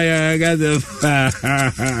is, I got the.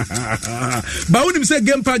 But when you say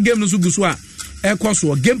game park game, no Suguswa,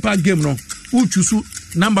 Equaswa, game park game, no, Uchusu,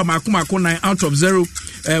 number Makumako 9 out of 0,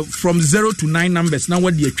 from 0 to 9 numbers. Now,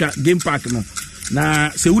 what do you game park, no?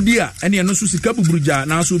 Na Saudia, any no Susikabu Bruja,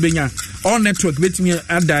 now Subenya, all network, wait me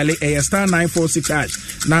at Dale, a star 946 hash.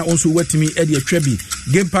 Now also wait me Eddie Trebi,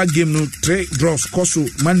 game park game, no, 3 draws, Koso,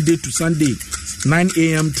 Monday to Sunday. 9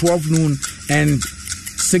 a.m., 12 noon, and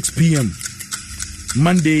 6 p.m.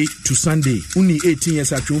 Monday to Sunday. Only 18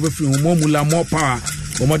 years after over from more power.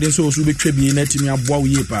 Or more than so, be trebby, letting me a bow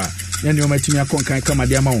yepa. Then you might me a conquer come at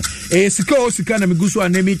the amount. A Sikana Migusu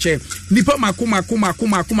and Nemiche, Nipa Makuma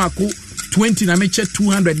 20 na meche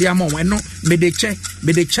 200 the amount. And no, me de check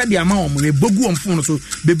the amount. Me bogu on phone so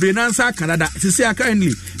be Brenansa Canada. To say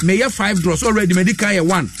currently, may have 5 draws already, medical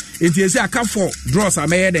 1. If you say I can 4 draws, I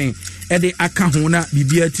may then. Ede akahona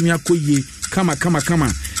bibia timia koye kama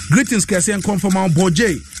greetings kese en confirm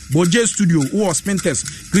Boje studio or Spinters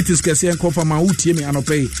greetings kese en confirm utie me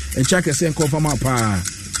anope en cha kese en confirm pa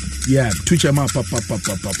yeah tuche ma pa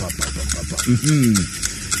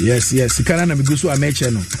yes sikana na migusu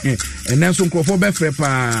ameche no enenso nkrofo befre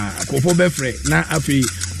na afi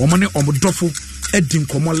omone omodofo edim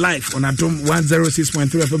komo live on Adom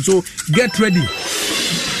 106.3 FM so get ready.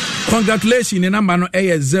 Congratulations, the number no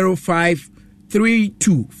A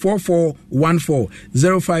 05324414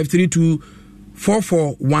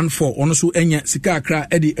 05324414 ono so enya sika akra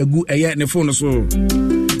edi egu eye ne phone so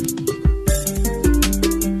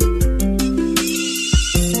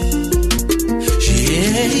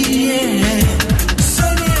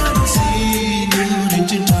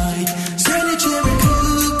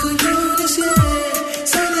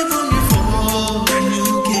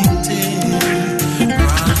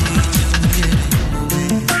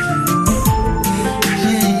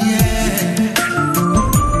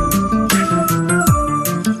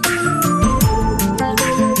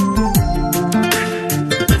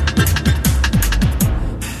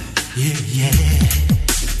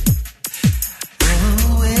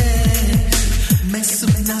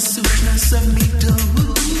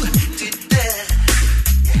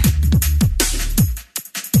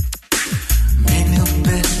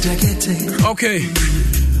Okay.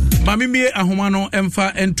 Mami me ahoma no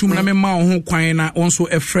emfa entum na me ma ho kwan na onso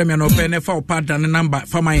efrem me no pe ne fa opada ne number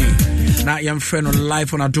fa man na yem frɛ no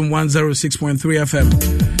live on Adom 106.3 FM.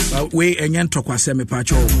 We enyen tokwase me pa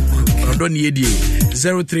cho. Odo ne yedie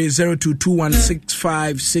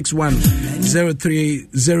 0302216561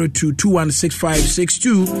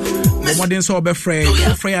 0302216562. Modern so be free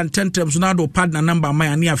and 10 times now do partner number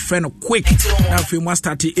my near friend quick. Now if you must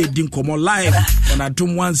start edin come live on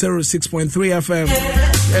Adom 106.3 FM.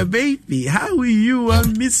 Baby, how are you? I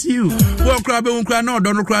miss you. Well, crab no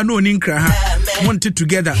don't cry no ninkra ha. Want it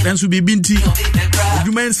together. Then so be binti.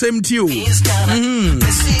 You mean same to you.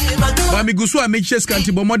 But me go so I make chess can't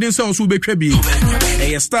but modern so also be trebi.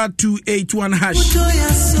 Star 281 hash.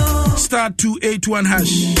 Star 281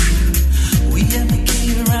 hash.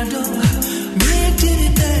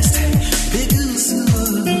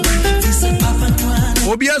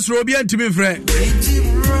 Obias Robia to me friend.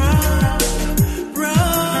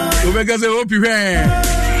 Omega say hope you here.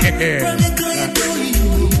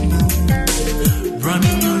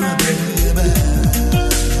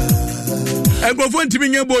 I go for to me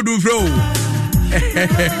your board flow.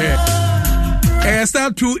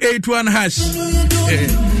 Star 281 hash.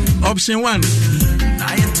 Option 1.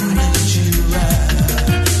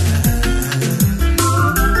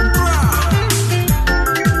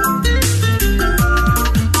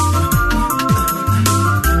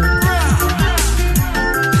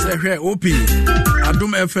 OP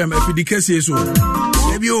Adom FM FDKC so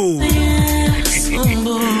baby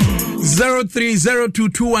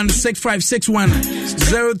 0302216561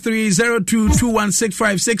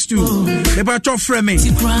 0302216562 me pa cho frame me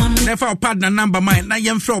never partner number mine na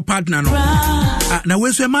yem frɛ partner no na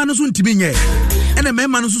we so man no so ntimi nye ene me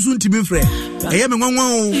man no so ntimi frɛ eye me nwanwa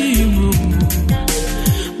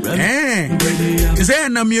o say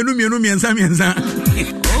na mienu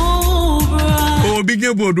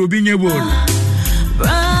Obinye board.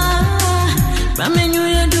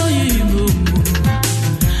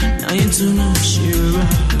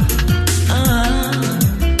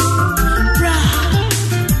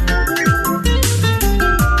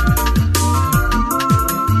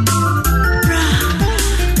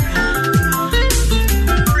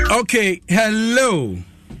 Okay, hello.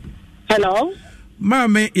 Hello.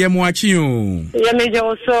 Mame yemwachi o. Yemeje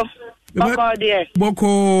also.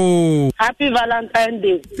 Boko. Happy Valentine's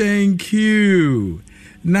Day. Thank you.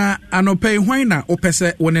 Na anope hwan na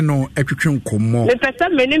opese woni no atwetwe nkomo. Me pese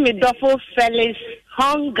me ni me dofo Felix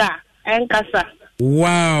Hunger enkasa.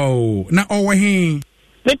 Wow. Na owo he.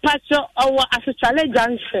 Me pacho owo Asocale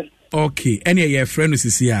Junction. Okay. Ene ye friend no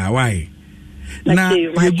sisi a why? Na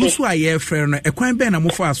ye gusu a ye friend no ekwan be na mo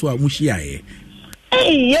fa so a mo hia ye.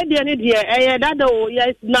 Ye de ne de dada o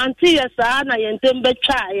ye 90 years na ye ntem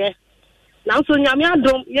betwa ye. Now so nyame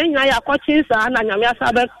adom ye nya ya kwachin sa na nyame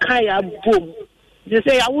asabe kan ya bom. They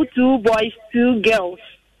say I want 2 boys 2 girls.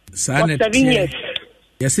 7 years.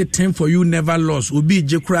 Yes, it 10 for you never lost. Obi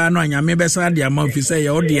je kra no nyame be sa dia man fi say ye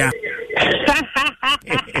odia.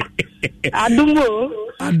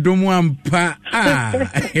 Adumo ampa.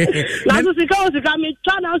 Na so sika me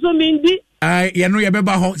twa na so mindi. Ye no ye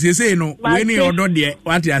beba ho say no we ni odo de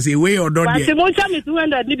what you say we odo de. But mo cha me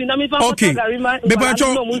 200 ni na me fa okay. Beba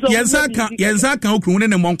cho yensa kan okru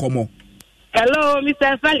ne monkomo. Hello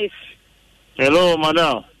Mr. Felix. Hello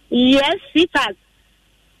madam. Yes, sweetheart.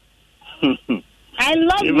 I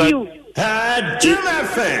love you. Jim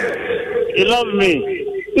FM. You love me?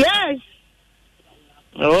 Yes.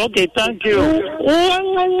 Okay, thank you.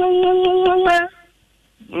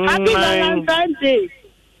 Happy Valentine's Day.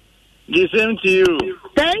 The same to you.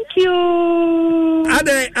 Thank you.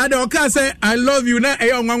 Ade oka say I love you na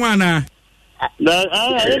eyo nwanwa na.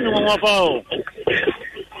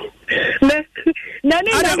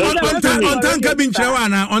 On tanka binchira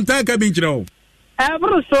na on tanka binchira.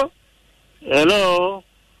 Bruso. Hello.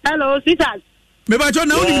 Hello, sweetheart. Me ba cho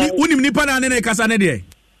na unim ni pa na ne kasa ne de.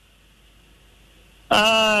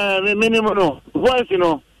 Minimum no. Voice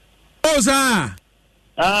no. Oh sir.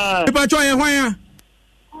 Me ba cho ye hwan ya.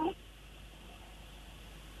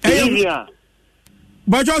 Livia.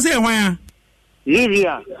 Ba cho say hwan ya.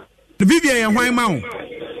 Livia. The Vivian ye hwan ma o.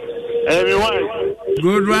 Everyone.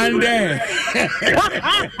 Good one there.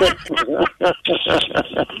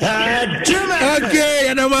 Okay,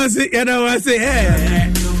 you know what say.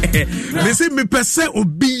 Me say me pese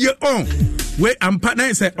obi ye on. We am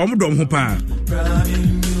partner say omdom ho pa.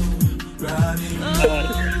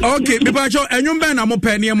 Okay, Bipacho, and you been a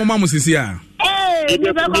mope near Mamma Musisia. Hey,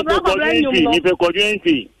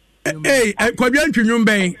 Hey, Quabian Chunum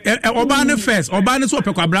Bay, Obana first, Obana so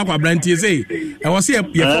Pecabra Blanty say. I was here.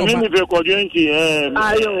 Okay,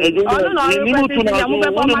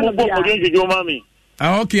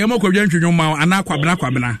 I'm a Quabian Chunuma and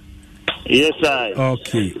Aquabana. Yes, sir.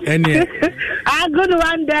 Okay, and a good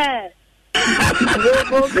one there. I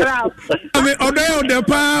mean, Odell the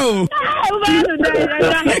Pow.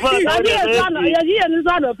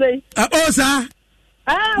 Oh, sir.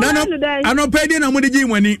 I don't pay dinner with the gym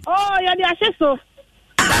when he. Oh, yeah, the assessor.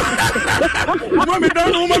 Mommy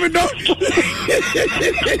don't. Oh,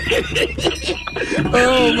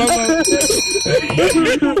 Mama.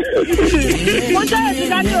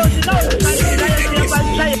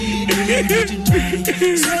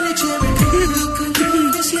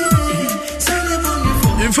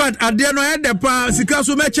 In fact, I dare not have the power.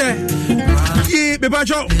 Sikasu meche.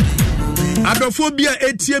 Bebacho. Adophobia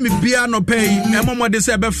ATM Bia no pay. Emma de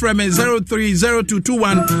Sebe Frame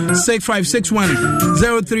 0302216561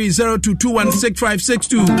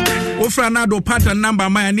 0302216562. Ofranado pattern number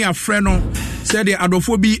my near freno said the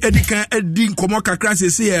Adophobia Edika Edin Komoka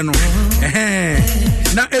Crasses here no.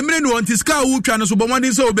 Na emre no antiska utwa no so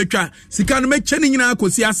bomade se obetwa sika no mecheni nyina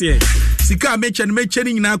akosi ase sika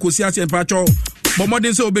mecheni nyina akosi ase pacho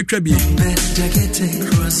bomade se obetwa bi.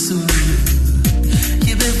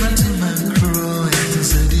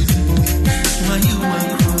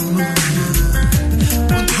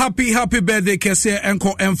 Happy birthday kese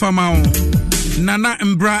enko enfama Nana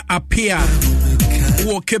Mbra appear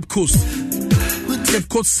wo Cape Coast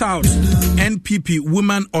South NPP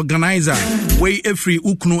woman organizer way every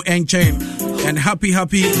uknu enchain and happy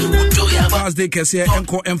birthday kese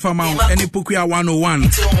enko enfama any Pukuya 101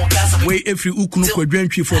 way every uknu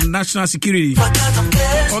kwadwantwi from national security.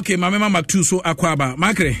 Okay, my mama Maktu so akwaba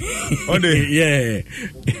makre ode yeah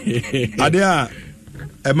adia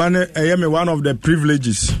a man I am one of the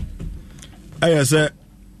privileges I say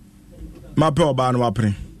my poor ban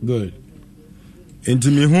wapre good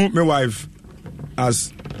into me who my wife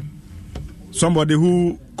as somebody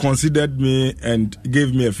who considered me and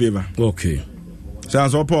gave me a favor. Okay,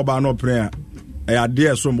 sounds so poor ban no prayer I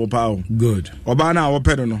dear so mo power good obana o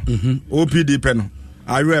peno no OPD peno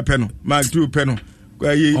Ayo peno Mark 2 peno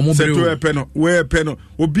Seto peno we peno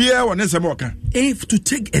obia won sem oka if to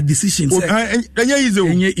take a decision enya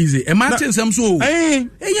easy e ma chen sem so enya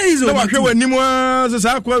easy no wa hwe wanim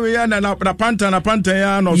sa kwa we ya na panta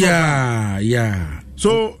ya no so yeah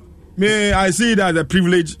so me I see it as a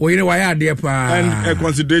privilege o yire wa ya ade pa and a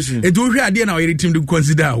consideration e do hwe ade na o yire team to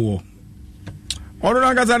consider wo Odo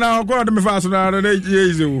ngasa na ko do me fa so na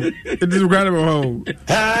easy it is incredible how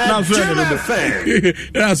na so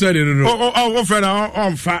no oh friend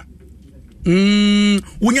on fa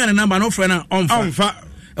wunya na number no friend on fa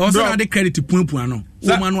o so na de credit puanpuan no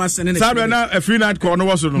wo ma no asene na sabe na a free night call no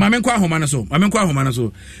was no mame kwa homa na so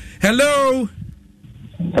hello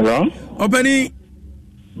openi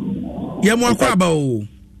ye mo akwa ba o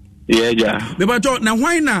yeah ja be ba to na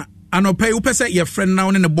hwan na anopai wo pese ye friend na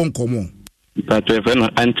wo ne bonkomo But your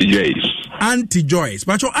friend Auntie Joyce.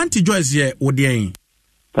 But your Auntie Joyce here, Odien.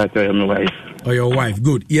 But my wife. Oh, your wife.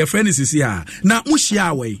 Good. Your friend is here. Now,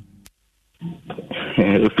 Mushia way.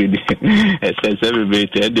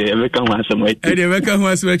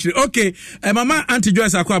 Okay. Mama Auntie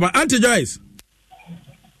Joyce Akwaba. Auntie Joyce.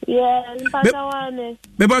 Yeah,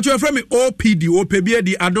 but your friend OPD,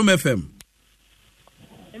 OPB, Adom FM.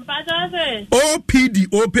 OPD,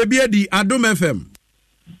 OPB, Adom FM.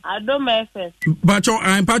 Adom FM. Pacho,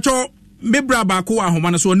 I'm Pacho. Me bra ba ko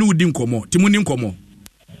ahoma na so ne udi nkomo. Ti mu ni nkomo.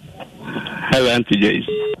 Hello Auntie Joyce.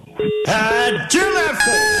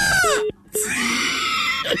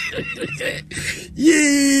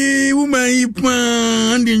 Yeah, woman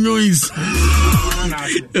and the noise.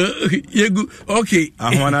 Okay.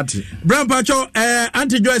 Ahonati. Bra Pacho,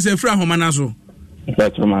 Auntie Joyce e fra ahoma na so.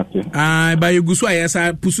 Ba yegusu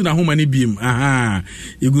ayesa pusu na homa ni biem. Aha.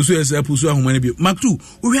 Yegusu ayesa pusu ahoma ni biem. Maktu,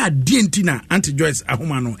 we are dientina Auntie Joyce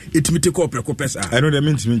ahoma no etimite ko preko pesa. I know the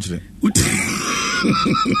mint minchire.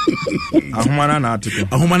 Ahoma na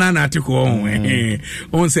article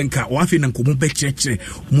on senka wa fi na nkomo be kirekire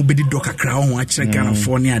mu bedi dokakra ho a kire Ghana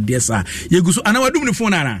for ne ade sa. Yegusu ana wadum ni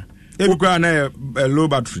phone ana. Ebukwa na low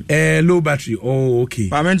battery. Low battery. Oh, okay.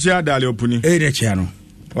 Pa menchia dale opuni. De chia no.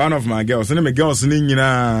 One of my girls, and my girls ni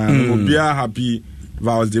nyina will be happy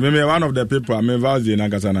Vows Day. Maybe one of the people I mean Vows Day na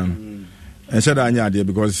kasana. And said anya there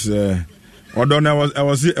because although I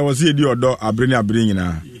was here the odo abrini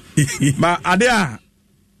na. But adea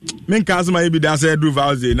men cause my be that say do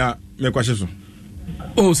Vows Day na me kwashe so.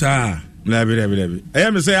 Oh sir. Labi. I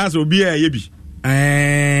am say as obi a yebi.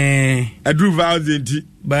 Adru vows enti.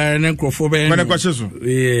 Ba na nkrofo be. Kwana kwahye so.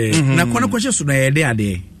 Na kwana kwahye so na ye de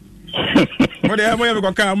ade. Mo de mo ye be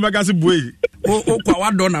kwaka mo ga se buei. O kwa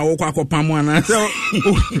wado na wo kwa akopam ana. So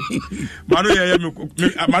manu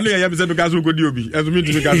ye me se be ga so godi obi. Ezo mi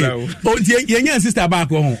tumi ga sa o. O ye nya sister back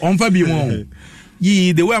ho. Onfa bi mo.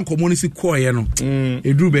 Yi the way community call ye no.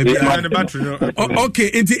 Edru baby.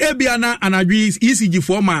 Okay, enti ebia na anadwi ECG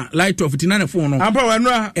former light of 59 phone no. Ampa wa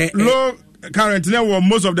no low current na wo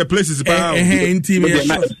most of the places pa. Enti me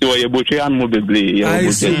so ye botwe an mo beble.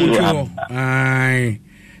 Ai.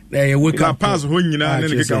 They wake up pass ho nyina na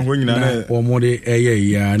ne ka ho nyina na o mo de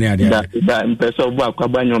ya ne ade. Da mpeso bu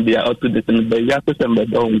akwaba nyo bia auto de no be ya ko sembe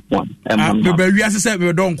don kwa. Be wi asese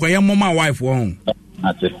be don kwa ye mama wife wo.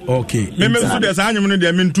 Okay. Me so de sa anyum no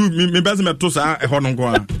de me ntu me bese me to sa e ho no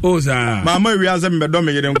nko a. O sa. Mama wi ase me do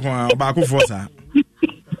me yere nko a ba ko fo sa.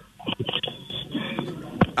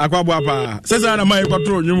 Akwabo apa. Sesa na mai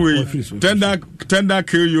control nyum we. Tender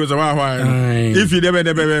kill you as a why. If you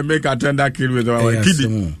never make a tender kill with our kid.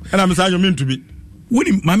 And I'm saying you mean to be.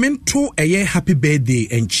 Would my mentor a happy birthday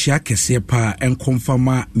and check a sepa and confirm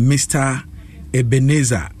Mr.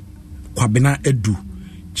 Ebenezer Kwabena Edu,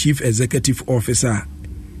 Chief Executive Officer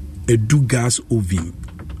Edu Gas Oven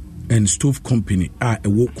and Stove Company a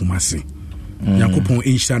work kumasi. Yakupon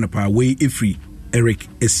Inshan pa way ifri Eric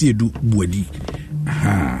Esiedu Buedi.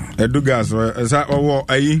 Edu Gas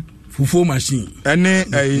ayi fufu machine ene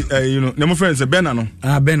you know nemo friends bena no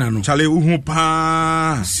bena no chale uhu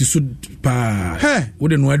pa sisu pa wo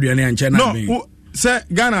de no aduane anche na me no se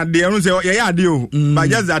Ghana de no se ye ya de o ba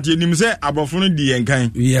just that enim se abofo no di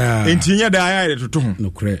yenkan enti nye da ya toto ho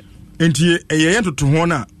no kre enti ye toto ho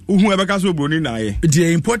na uhu ebeka so broni na ye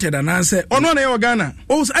di imported and say ono na ye Ghana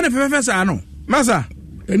o ane fefe sa no masa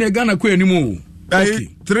ene Ghana ko animu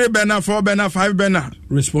 3 bena 4 bena 5 bena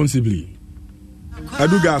responsibly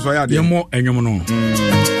Edu Gas wa ya de mo enyom no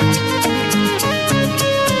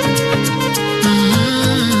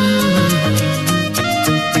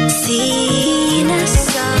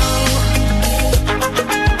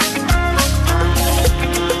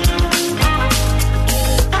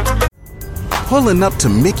Pulling up to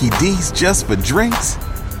Mickey D's just for drinks?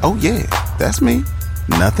 Oh yeah, that's me.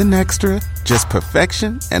 Nothing extra, just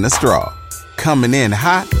perfection and a straw. Coming in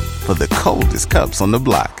hot for the coldest cups on the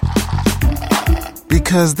block.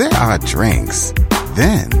 Because there are drinks.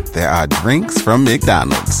 Then there are drinks from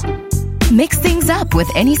McDonald's. Mix things up with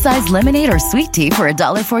any size lemonade or sweet tea for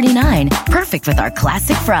 $1.49. Perfect with our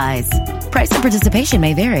classic fries. Price and participation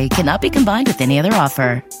may vary. Cannot be combined with any other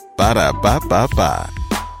offer. Ba-da-ba-ba-ba.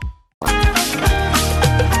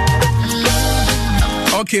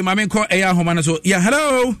 Okay, mama ko eya homa so. Yeah,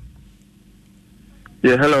 hello.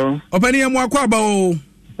 Yeah, hello. Opani emu akwa ba o.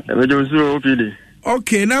 Ebejo opidi.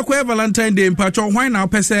 Okay, na kwa Valentine Day mpacho why na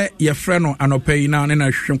opese ye friend no anopai na na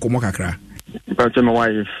hwehwe nkomo kakra. Mpacho my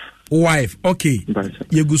wife. Wife, okay.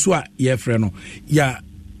 Ye gusu a ye friend no. Yeah,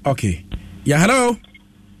 okay. Yeah, hello.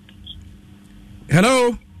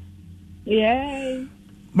 Hello. Yeah.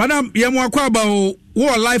 Madam, ye mu akwa ba o.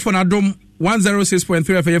 Wo life on Adom 106.3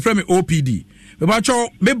 FM ye friend me OPD. Mpacho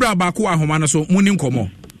me bra ba ko ahoma no so muni nkomo.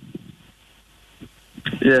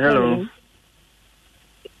 Yeah, hello.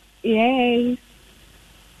 Yes.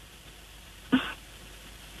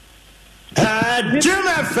 Jim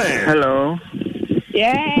FM. Hello.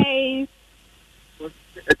 Yes.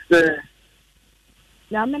 It's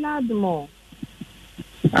Namena Dumo.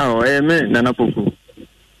 Oh, me Nana Poku.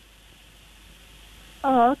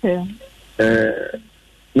 Oh, okay.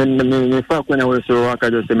 Me fuck when I was so I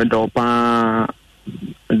just say me dopa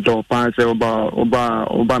say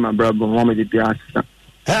oba my brother mama di piazza.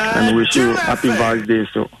 And we wish you happy Valentine's Day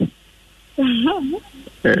so.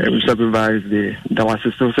 Wish happy Valentine's Day. That was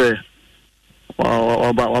so say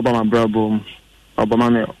oba my brother oba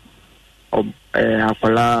mama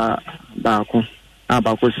akola baako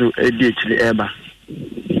abako so ADHD eba.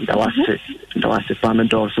 That was the family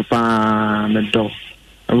door so pa me door.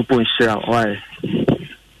 I'm going to share why.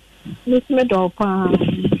 Miss me dopa.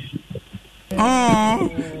 Oh,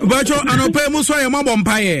 but you anope muso ye mabo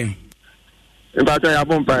mpaye. But I am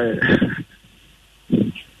mpaye.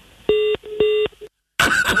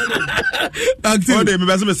 Okay, me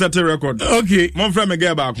best me set a record. Okay, mon friend me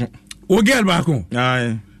get back. O get back.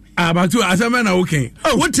 Aye. Ah, but you asema na okay.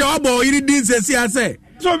 What your boy you did say?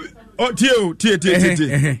 So,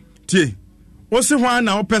 tie. What's the one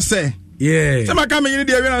now per se? Yeah. Some come in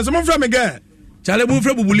the area, some from again. Chale move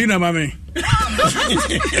from Bubulina, mame.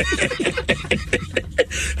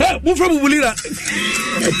 Move from Bubulina.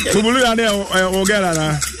 Bubulina, or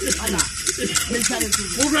Gala.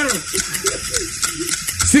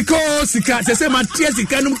 Sika se Matthias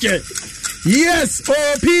sika num che. Yes,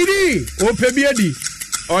 OPD, OPBD.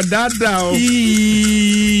 O dada o.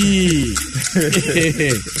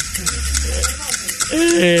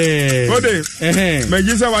 Ode.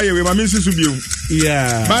 Megisa wa ye we ma minsi subiu.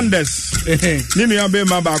 Yeah. Bandes. Nini ya be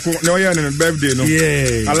ma ba ko na oye ne birthday no.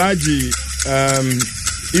 Yeah. Alhaji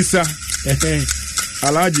Isa.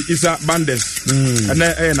 Alhaji Isa Bandes. And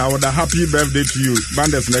now the happy birthday to you.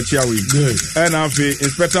 Bandes na chiawi. Good. And afi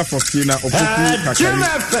Inspector Faustina Opoku Kakari.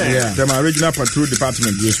 Yeah. The Regional Patrol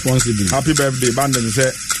Department responsible. Happy birthday Bandes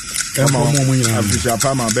say. Come on. Official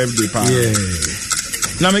Palmer birthday pa. Yeah.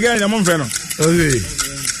 Na me get mon friend no. Okay.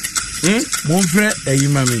 Mon frère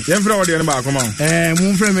mami. Yen frère odi na ba akoma.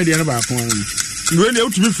 Mon frère me dey na ba akoma. No dey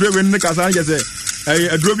utumi frère we ne kasa na say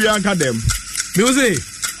aduro bi anka dem. Me wo say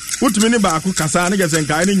utumi ne ba aku kasa na say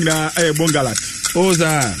nka ni nyina bongalat. O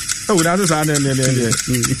za. O na say na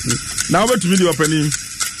na obetumi di opani.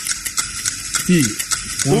 Ti.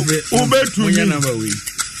 Obetumi na ba we.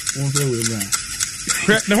 Mon frère we bra.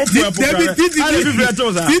 Na hope we apoka.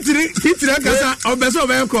 Titira kasa obeso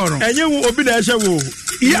be ko no. Enye wo obi na ehye wo.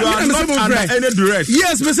 You are not under any duress.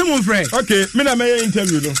 Yes, me say mon frère. Okay, me na me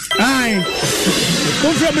interview no. Aye.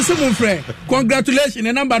 Mon frère, me say mon frère. Congratulations.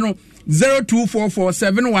 The number no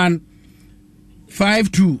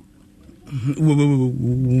 02447152.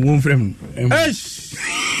 Mon frère.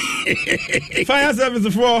 Fire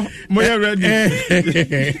service for moya ready.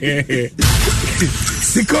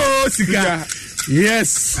 Sika.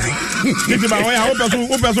 Yes. Titi ba we hope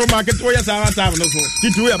so market we say our time no so.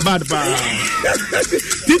 Titi we bad pa.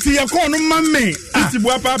 Titi ya call no mamme. Titi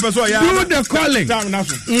bua pa person ya. Do the calling. Time na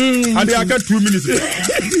so. And they get 2 minutes.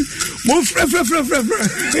 Mon frère.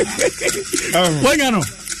 Wanya no.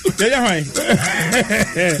 Yeah, hwan.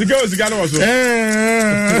 Sika no so.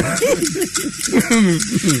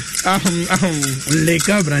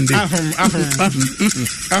 Leka brande.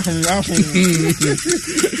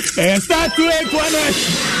 Start to it one.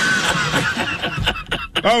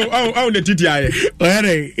 Oh, the titi aye.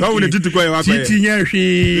 Ore. Oh, the titi kwa wa kwa. Titi nyahwi.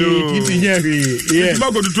 Yes.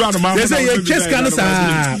 Mo go to try no ma. They say you chest can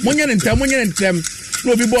sa. Munya ntem.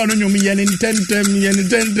 No be born on you yen in 10.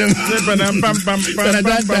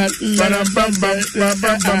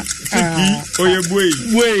 Oye boy.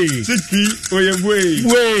 Siki oye boy.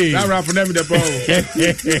 That rap for them the power.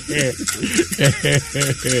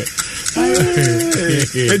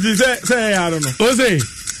 It is say I don't know. O say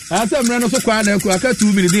asa mra no so kwa na ku aka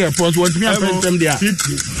 2 minutes there pause want me apprent them there.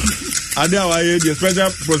 Ade awaye the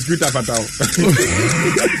special prosecutor fatao.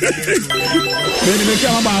 When me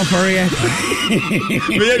come about for here.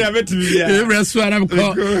 Me dey bet me here. The rest one am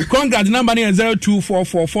call. Contact number is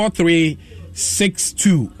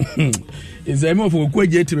 02444362. Is a move for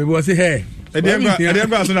kwaje to me bo say hey. Ade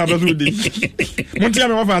gba so na abaso di. Montia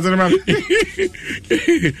me wo fa asere ma.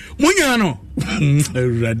 Munya no.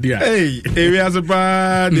 Radio. Hey, we as a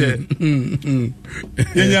bad.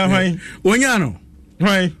 Yenya hwan. Onya no.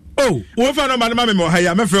 Hwan. Oh, we fa no ma me mo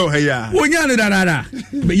haya, me frɛ o haya. Onya no da.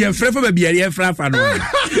 Ye frɛ fa ba bia ye frɛ fa no.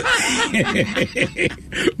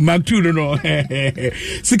 Maktu no.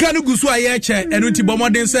 Sika no gusu aye che, eno ti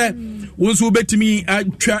bomoden se wonso betimi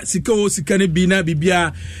atwa sika o sika ne bi na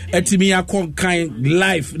bibia atimi akonkan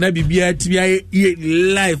life na bibia atimi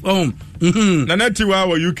life na nati wa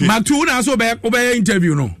UK Maktu na so be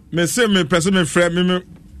interview no me say me person me frɛ me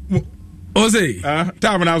o say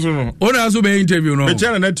time na so no o na so be interview no me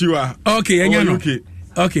chana nati wa okay enya no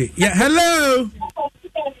okay yeah hello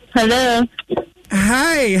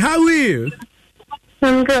hi how are you?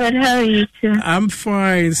 I'm good. How are you too? I'm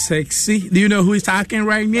fine, sexy. Do you know who is talking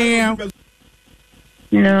right now?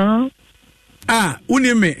 No.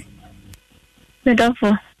 Unime.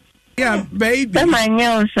 Medofo. Yeah, baby. That's my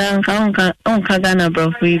new son. Unka Ghana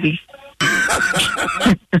bro, baby.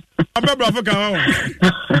 I'm a bro for come.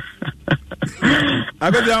 I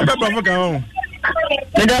got the bro for come.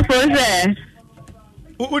 Medofo there.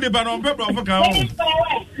 Who the ban on bro for come?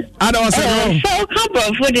 I don't say so couple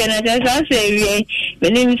of food and I say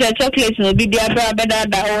when you say chocolate no be there better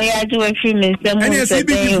that we are to a few minutes and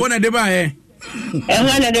CBG for na de ba e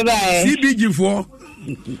CBG for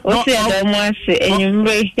o say the mo say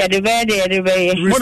enyumre ya de ba